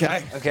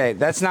 Okay. Okay,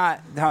 that's not.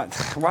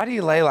 Why do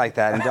you lay like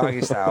that in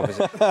doggy style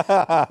position?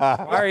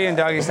 Why are you in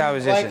doggy style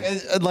position?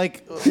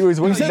 He was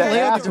Lay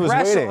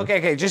waiting.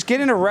 Okay, just get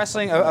into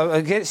wrestling.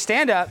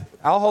 Stand up.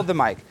 I'll hold the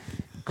mic.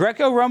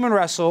 Greco-Roman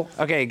wrestle.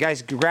 Okay,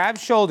 guys, grab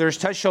shoulders,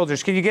 touch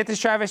shoulders. Can you get this,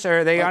 Travis? Or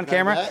are they on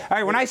camera? All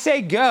right, when I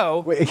say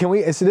go. Wait, can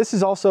we? So this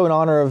is also in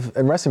honor of,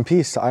 and rest in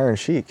peace to Iron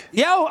Sheik.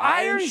 Yo,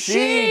 Iron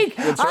Sheik!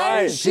 That's Iron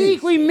right.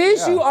 Sheik, we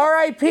miss you,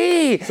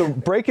 R.I.P. So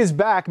break his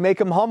back, make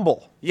him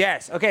humble.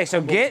 Yes, okay,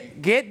 so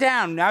get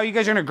down. Now you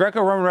guys are in a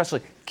Greco-Roman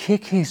wrestling.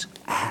 Kick his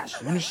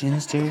ass. You understand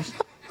this, Darius?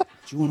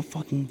 Do you want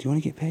to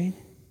get paid?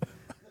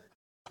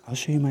 I'll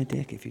show you my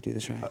dick if you do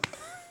this right.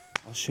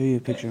 I'll show you a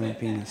picture of my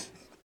penis.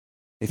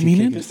 If you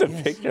kick Just a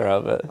picture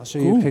of it. I'll show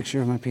you a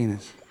picture of my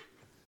penis.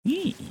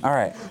 All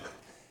right.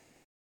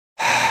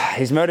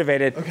 He's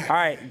motivated. Okay. All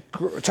right.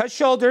 Touch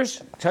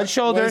shoulders. Touch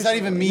shoulders. What does that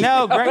even mean?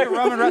 No,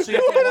 Greco-Roman wrestling.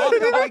 You have to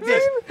walk up like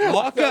this.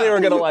 Walk up. They were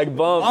gonna like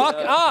bump. Lock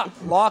up.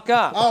 Lock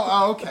up.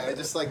 Oh, okay.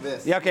 Just like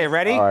this. Yeah, okay,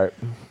 ready? All right.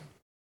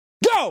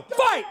 Go!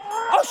 Fight!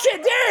 Oh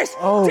shit, Darius!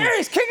 Oh.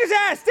 Darius, kick his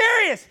ass!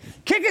 Darius!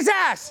 Kick his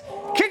ass!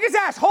 Kick his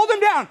ass! Hold him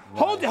down!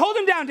 Hold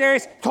him down,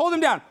 Darius! Hold him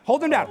down!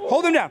 Hold him down!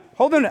 Hold him down!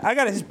 Hold him down! I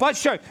got it. His butt's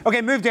showing.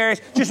 Okay, move,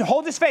 Darius. Just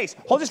hold his face.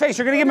 Hold his face.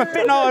 You're gonna give him a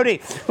fentanyl OD.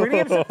 We're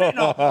gonna give him some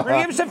fentanyl. We're gonna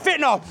give him some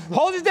fentanyl.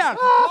 Hold it down.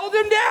 Hold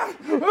him down.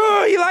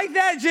 Ooh, you like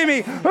that, Jimmy?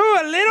 Ooh,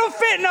 a little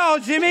fentanyl,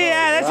 Jimmy.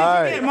 Yeah, that's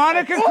what you get.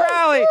 Monica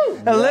Crowley.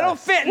 A little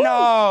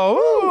fentanyl.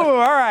 Ooh,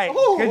 all right.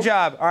 Good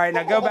job. All right,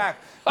 now go back.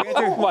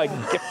 Oh my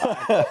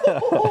God.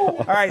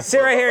 All right,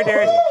 sit right here,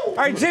 Darius. All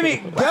right, Jimmy,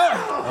 go.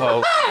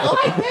 Oh.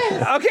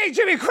 Okay,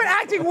 Jimmy, quit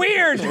acting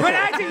weird. Quit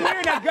acting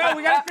weird. Now go.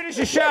 We gotta finish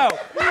the show.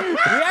 We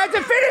have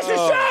to finish the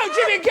show.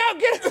 Jimmy, go.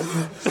 Get it.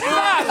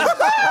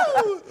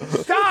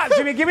 Stop. Stop,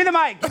 Jimmy. Give me the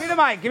mic. Give me the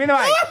mic. Give me the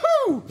mic.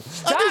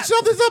 Stop. I can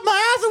shove this up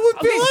my ass. It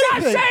wouldn't Okay, feel stop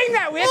anything. saying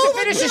that. We have to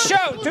finish the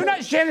show. Do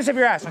not jam this up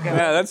your ass. Okay.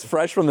 Yeah, that's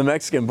fresh from the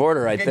Mexican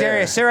border right Okay, there.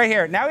 Darius, sit right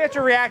here. Now we have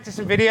to react to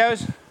some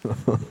videos.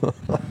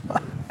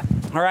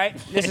 All right,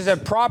 this is a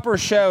proper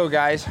show,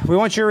 guys. We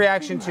want your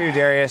reaction too,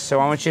 Darius. So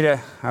I would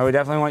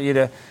definitely want you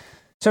to.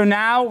 So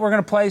now we're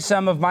gonna play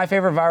some of my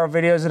favorite viral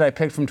videos that I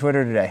picked from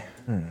Twitter today.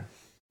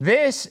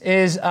 This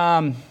is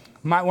one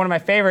of my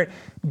favorite,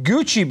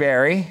 Gucci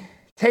Berry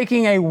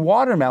taking a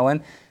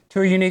watermelon to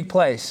a unique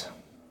place.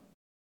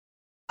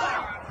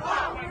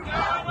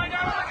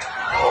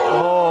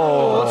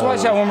 Oh, let's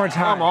watch that one more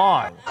time. Come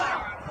on.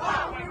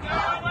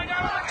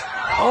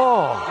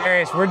 Oh,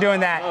 Darius, we're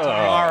doing that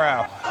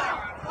tomorrow.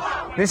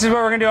 This is what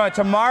we're gonna do on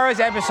tomorrow's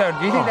episode.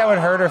 Do you think that would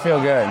hurt or feel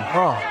good?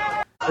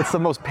 oh. It's the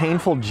most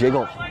painful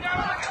jiggle.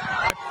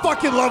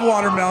 Fucking love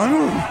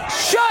watermelon.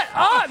 Shut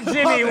up,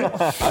 Jimmy.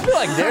 I feel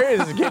like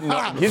Darius is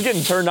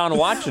getting turned on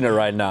watching it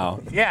right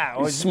now. Yeah.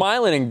 Well, He's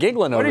smiling and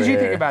giggling over what did you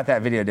here. think about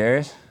that video,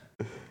 Darius?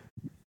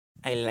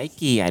 I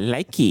like it. I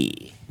like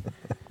it.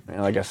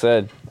 Man, like I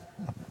said,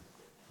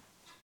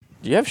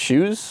 do you have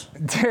shoes?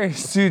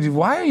 Darius, dude,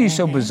 why are you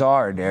so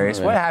bizarre, Darius?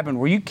 What happened?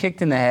 Were you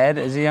kicked in the head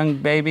as a young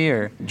baby,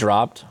 or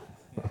Dropped?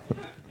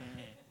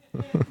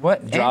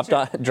 what? Dropped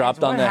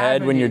on the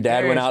head when your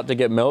dad went out to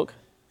get milk?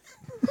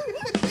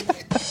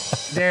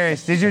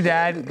 Darius, did your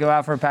dad go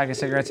out for a pack of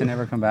cigarettes and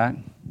never come back?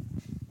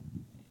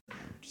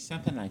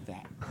 Something like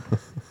that.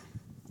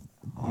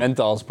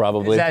 Menthols,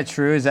 probably. Is that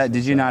true?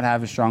 Did you not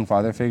have a strong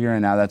father figure,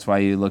 and now that's why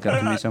you look up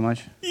to me so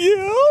much?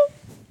 Yeah.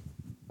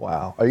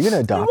 Wow. Are you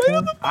gonna adopt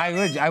him?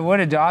 I would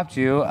adopt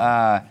you.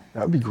 That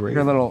would be great.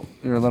 You're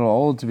a little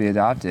old to be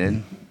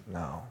adopted.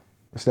 No,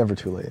 it's never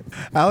too late.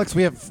 Alex,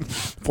 we have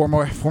four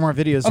more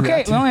videos. to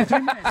Okay, react we to. only have 3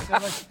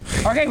 minutes.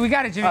 So okay, we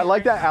got it, Jimmy. I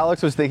like that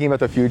Alex was thinking about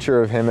the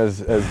future of him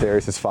as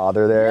Darius'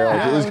 father there.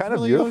 Yeah, Like, it was kind of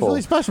really, beautiful. It was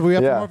really special. We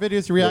have Yeah. four more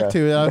videos to react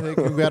to. I think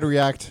we got to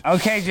react.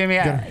 Okay, Jimmy.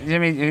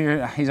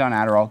 He's on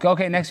Adderall.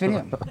 Okay, next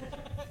video.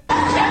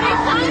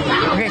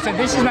 Okay, so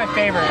this is my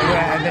favorite.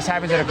 This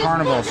happens at a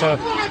carnival. So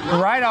the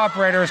ride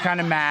operator is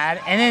kind of mad,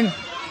 and then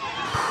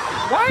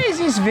why is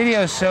this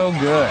video so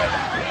good?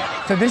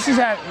 So this is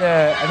at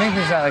I think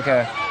this is at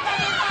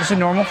just a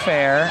normal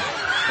fair,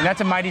 and that's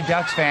a Mighty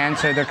Ducks fan.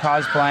 So they're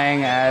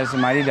cosplaying as the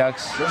Mighty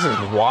Ducks. This is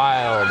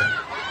wild.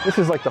 This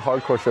is like the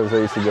hardcore shows I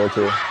used to go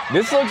to.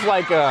 This looks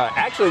like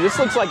this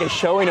looks like a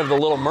showing of The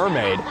Little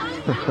Mermaid.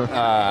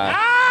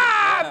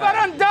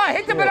 Barandon,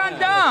 hit the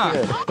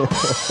barandon.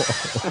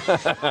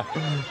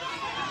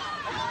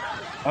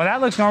 Well,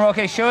 that looks normal.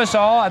 Okay, show us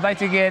all. I'd like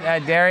to get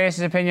Darius'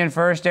 opinion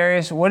first.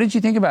 Darius, what did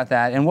you think about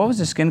that? And what was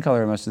the skin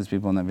color of most of those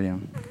people in that video?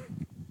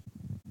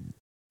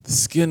 The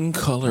skin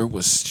color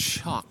was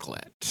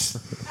chocolate.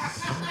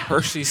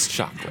 Hershey's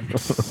chocolate.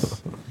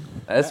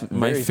 That's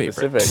my very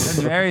favorite. specific. That's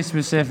very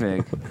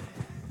specific.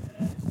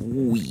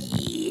 Oh,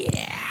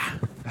 yeah.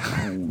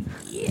 Oh,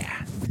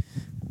 yeah.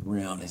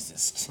 Brown as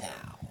this towel.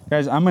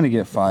 Guys, I'm going to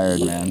get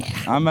fired, man.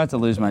 I'm about to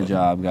lose my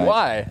job, guys.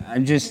 Why?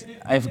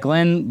 If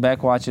Glenn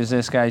Beck watches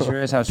this, guys, you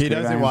realize how He screwed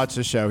I doesn't am? watch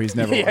the show. He's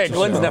never watched the show.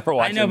 Glenn's never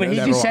watched I know, but he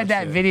Never just said watched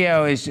that it.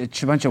 video is a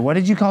bunch of, what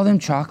did you call them?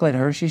 Chocolate,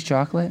 Hershey's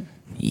chocolate?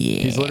 Yeah.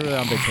 He's literally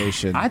on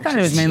vacation. I thought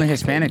it was mainly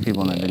Hispanic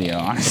people in that video,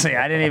 honestly.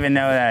 I didn't even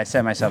know that I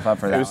set myself up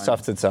for that It was one.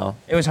 tough to tell.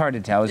 It was hard to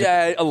tell.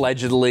 Yeah,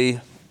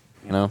 allegedly.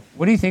 You know.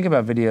 What do you think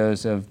about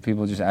videos of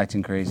people just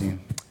acting crazy?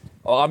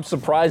 Oh, I'm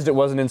surprised it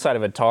wasn't inside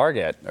of a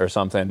Target or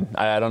something.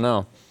 I don't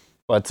know.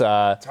 But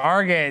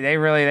Target, they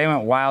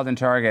went wild in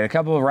Target. A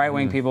couple of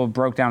right-wing people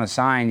broke down a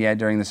sign yet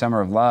during the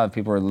Summer of Love.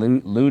 People were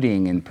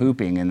looting and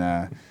pooping in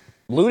the...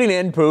 Looting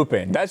and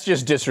pooping. That's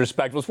just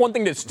disrespectful. It's one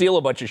thing to steal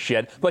a bunch of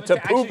shit, but to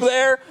poop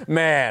there,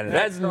 man,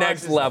 that's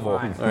next level. All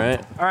right.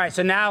 All right,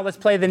 so now let's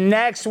play the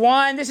next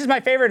one. This is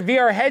my favorite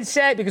VR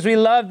headset because we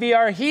love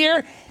VR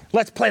here.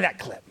 Let's play that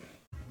clip.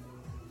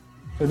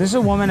 So this is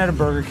a woman at a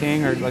Burger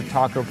King or like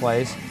taco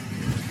place.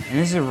 And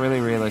this is a really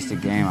realistic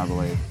game, I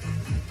believe.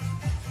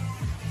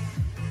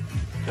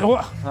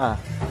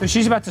 So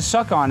she's about to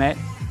suck on it.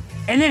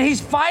 And then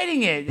he's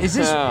fighting it. Is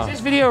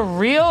this video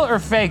real or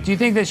fake? Do you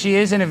think that she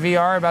is in a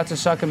VR about to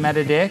suck a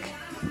meta dick?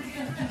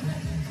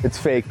 It's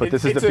fake, but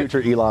this is the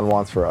future Elon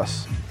wants for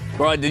us.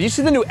 Bro, did you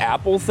see the new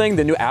Apple thing?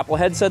 The new Apple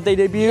headset they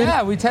debuted?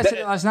 Yeah, we tested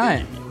it last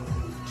night.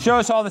 Show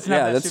us all this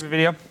stupid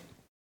video.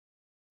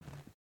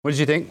 What did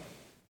you think?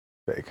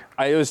 Fake.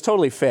 It was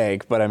totally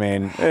fake, but I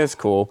mean, it's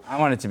cool. I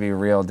want it to be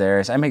real,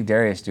 Darius. I make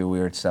Darius do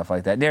weird stuff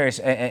like that. Darius,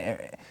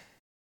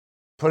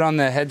 put on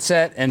the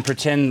headset and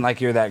pretend like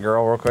you're that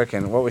girl real quick.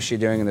 And what was she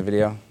doing in the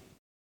video?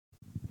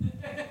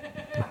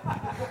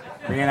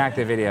 Reenact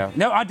the video.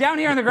 No, down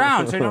here on the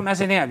ground, so you don't mess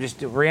anything up. Just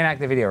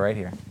reenact the video right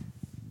here.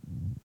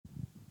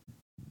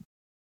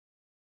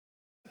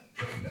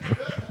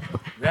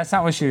 That's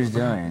not what she was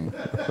doing.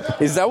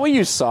 Is that what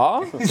you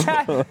saw?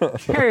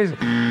 Darius,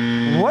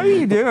 what are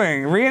you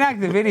doing?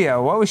 Reenact the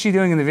video. What was she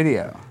doing in the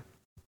video?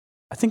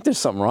 I think there's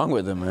something wrong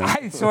with him, man.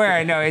 I swear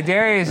I know.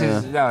 Darius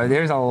is, no,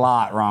 there's a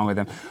lot wrong with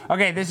him.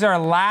 Okay, this is our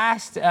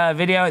last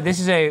video. This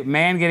is a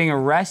man getting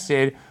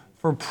arrested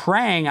for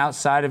praying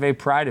outside of a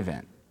Pride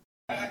event.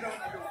 This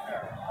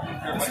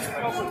is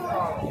public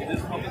property. It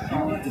is public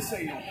property. You need to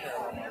say you don't care.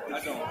 I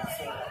don't.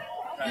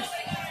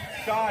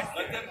 Guys,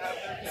 let them have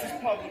their. This is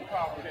public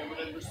property.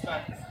 Within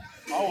respect.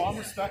 Oh, I'm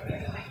respecting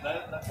it.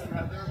 Let them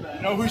have their event.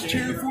 You know who's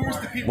cheering for us?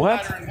 The people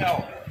that are in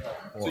hell.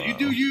 So you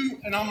do you,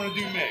 and I'm going to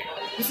do me.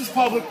 This is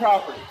public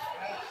property.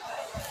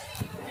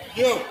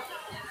 You.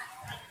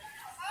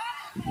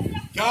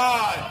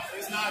 God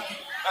is not.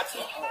 That's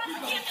it.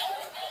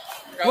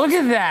 Look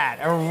at that.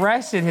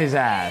 Arrested his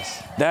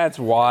ass. That's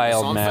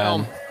wild,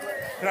 man.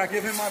 Can I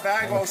give him my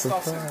bag while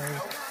stuff's in?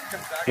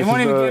 He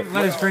won't even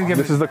let his friend give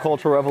This is the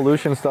Cultural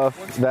Revolution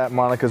stuff that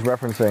Monica's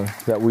referencing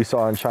that we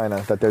saw in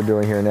China that they're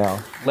doing here now.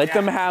 Let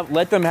them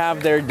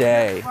have their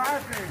day.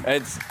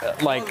 It's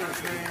like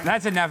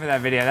that's enough of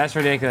that video. That's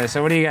ridiculous.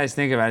 So what do you guys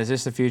think about it? Is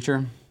this the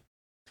future?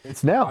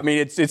 It's now. I mean,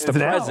 it's the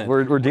present.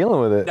 We're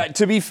dealing with it.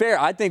 To be fair,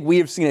 I think we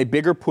have seen a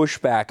bigger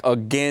pushback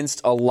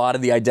against a lot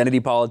of the identity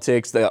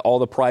politics, all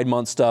the Pride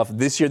Month stuff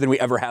this year than we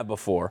ever have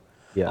before.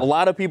 Yeah. A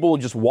lot of people will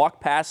just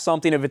walk past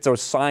something if it's a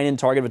sign in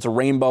Target, if it's a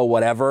rainbow,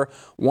 whatever.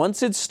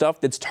 Once it's stuff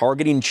that's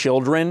targeting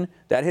children,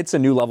 that hits a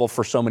new level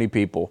for so many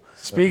people.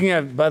 Speaking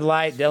of Bud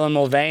Light, Dylan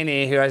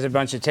Mulvaney, who has a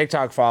bunch of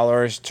TikTok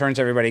followers, turns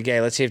everybody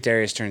gay. Let's see if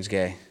Darius turns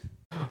gay.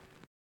 Oh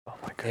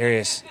my God.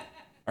 Darius,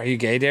 are you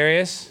gay,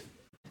 Darius?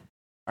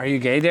 Are you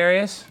gay,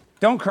 Darius?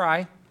 Don't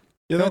cry.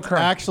 Yeah, Don't that's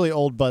cry. actually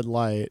old Bud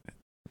Light.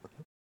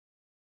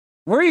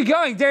 Where are you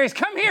going, Darius?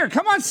 Come here.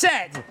 Come on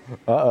set.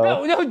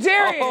 Uh-oh. No,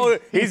 Darius. Oh,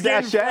 He's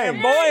getting sashaying.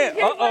 flamboyant.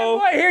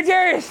 Uh-oh. Here,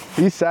 Darius.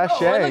 He's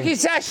sashaying. Oh, look,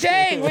 he's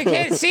sashaying. We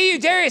can't see you,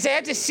 Darius. I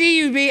have to see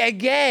you be a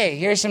gay.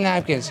 Here's some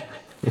napkins.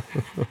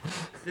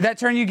 Did that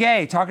turn you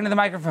gay? Talking to the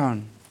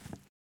microphone.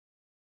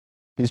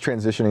 He's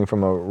transitioning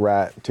from a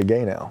rat to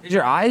gay now. Did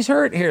your eyes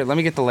hurt? Here, let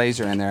me get the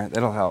laser in there.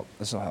 That'll help.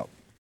 This will help.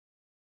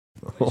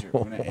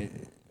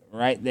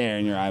 Right there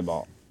in your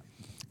eyeball.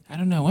 I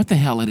don't know what the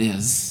hell it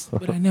is,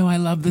 but I know I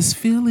love this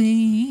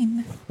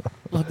feeling.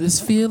 Love this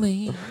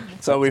feeling.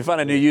 So we found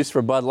a new use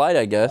for Bud Light,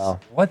 I guess. Wow.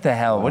 What the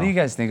hell? What do you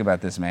guys think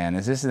about this man?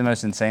 Is this the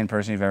most insane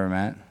person you've ever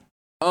met?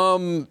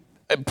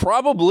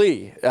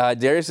 Probably.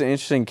 Darius is an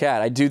interesting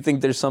cat. I do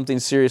think there's something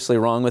seriously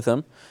wrong with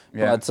him.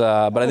 Yeah.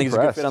 But I think he's a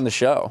good fit on the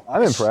show.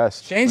 I'm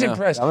impressed. Shane's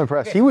impressed. I'm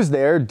impressed. He was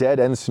there, dead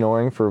and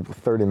snoring for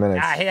 30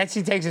 minutes. He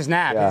actually takes his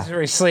nap. Yeah. This is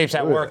where he sleeps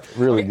at work.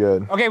 Really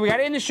good. Okay, we got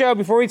to end the show.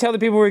 Before we tell the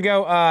people where we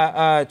go,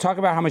 talk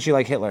about how much you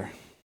like Hitler.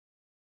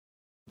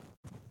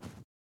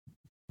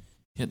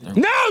 Hitler.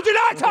 No, do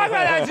not talk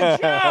about that as a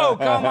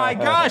joke. Oh my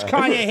gosh,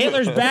 Kanye,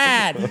 Hitler's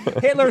bad.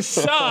 Hitler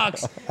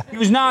sucks. He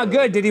was not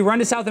good. Did he run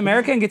to South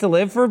America and get to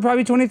live for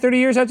probably 20, 30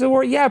 years after the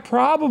war? Yeah,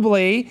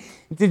 probably.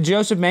 Did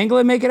Joseph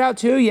Mengele make it out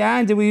too? Yeah,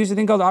 and did we use a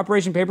thing called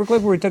Operation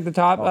Paperclip where we took the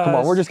top? Come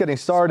on, we're just getting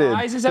started.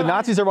 The spies?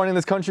 Nazis are running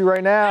this country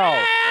right now.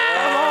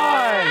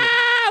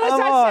 Let's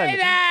not say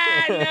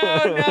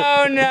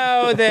that.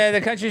 No.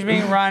 The country's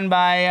being run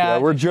by... yeah,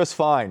 we're just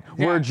fine.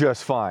 We're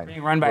just fine.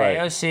 Being run by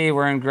AOC.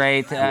 We're in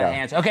great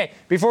hands. Okay,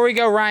 before we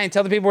go, Ryan,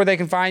 tell the people where they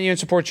can find you and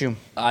support you.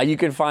 You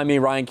can find me,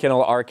 Ryan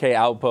Kinnell, RK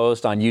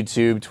Outpost, on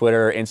YouTube,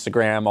 Twitter,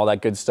 Instagram, all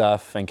that good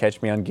stuff, and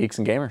catch me on Geeks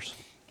and Gamers.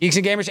 Geeks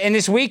and Gamers. And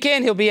this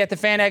weekend, he'll be at the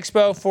Fan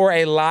Expo for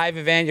a live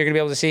event. You're going to be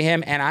able to see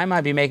him. And I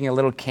might be making a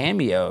little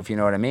cameo, if you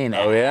know what I mean.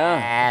 Oh,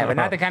 yeah. But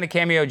not the kind of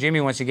cameo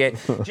Jimmy wants to get.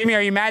 Jimmy,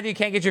 are you mad that you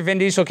can't get your Vin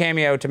Diesel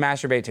cameo to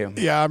masturbate to?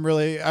 Yeah,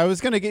 I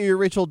was going to get you a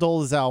Rachel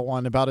Dolezal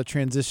one about a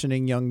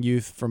transitioning young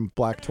youth from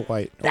black to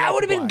white. That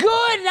would have been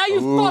good. Now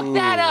you fucked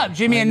that up,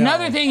 Jimmy.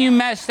 Another thing you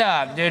messed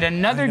up, dude.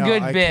 Another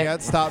good bit. I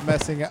can't stop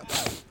messing up.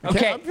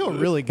 Okay. I'm feeling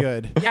really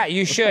good. Yeah,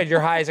 you should.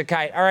 You're high as a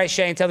kite. All right,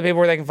 Shane, tell the people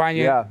where they can find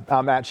you. Yeah,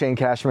 I'm at Shane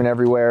Cashman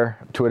everywhere,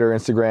 Twitter,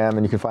 Instagram,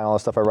 and you can find all the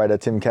stuff I write at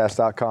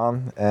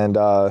timcast.com. And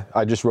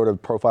I just wrote a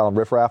profile on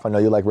Riff Raff. I know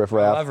you like Riff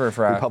Raff. I love Riff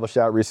Raff. We published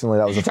that recently.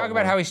 That was Did you talk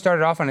about how he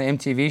started off on an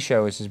MTV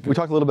show? Which is we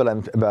talked a little bit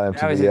about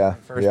that was MTV, yeah.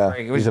 First Yeah,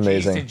 break. It was he's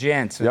amazing. G's to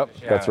Gents. Yep,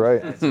 that's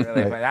right. That's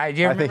really funny.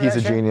 I think he's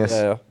a genius.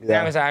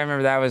 Yeah. I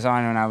remember that was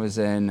on when I was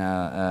in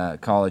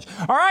college.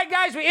 All right,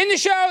 guys, we end the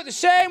show the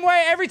same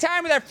way every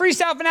time with our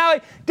freestyle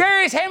finale.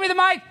 Darius, hand me the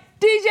mic.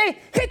 DJ,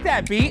 hit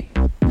that beat.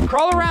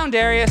 Crawl around,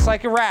 Darius,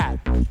 like a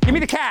rat. Give me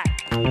the cat.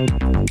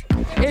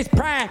 It's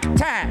prime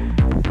time.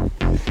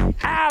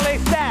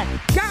 Alex, that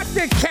got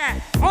the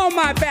cat on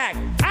my back.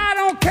 I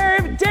don't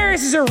care if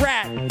Darius is a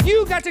rat.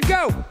 You got to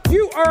go.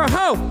 You are a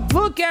hoe.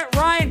 Look at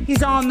Ryan.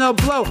 He's on the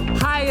blow.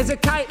 High as a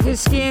kite. His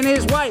skin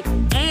is white.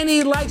 And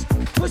he likes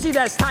pussy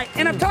that's tight.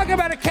 And I'm talking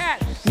about a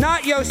cat,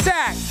 not yo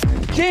sack.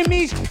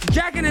 Jimmy's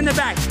jacking in the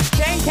back.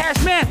 Shane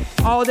Cashman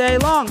all day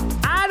long.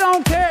 I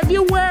don't care if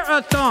you wear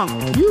a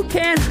thong. You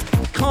can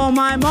call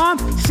my mom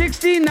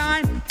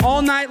 69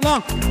 all night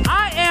long.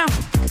 I am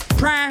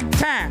prime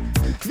time.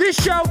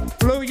 This show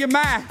blew your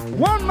mind.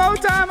 One more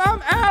time,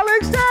 I'm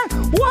Alex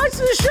Dan. Watch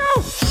the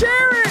show,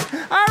 share it.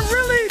 I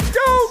really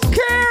don't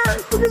care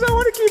because I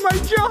want to keep my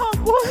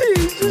job.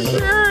 Please, just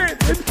share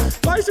it.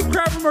 And buy some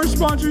crap from our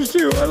sponsors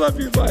too. I love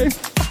you. Bye.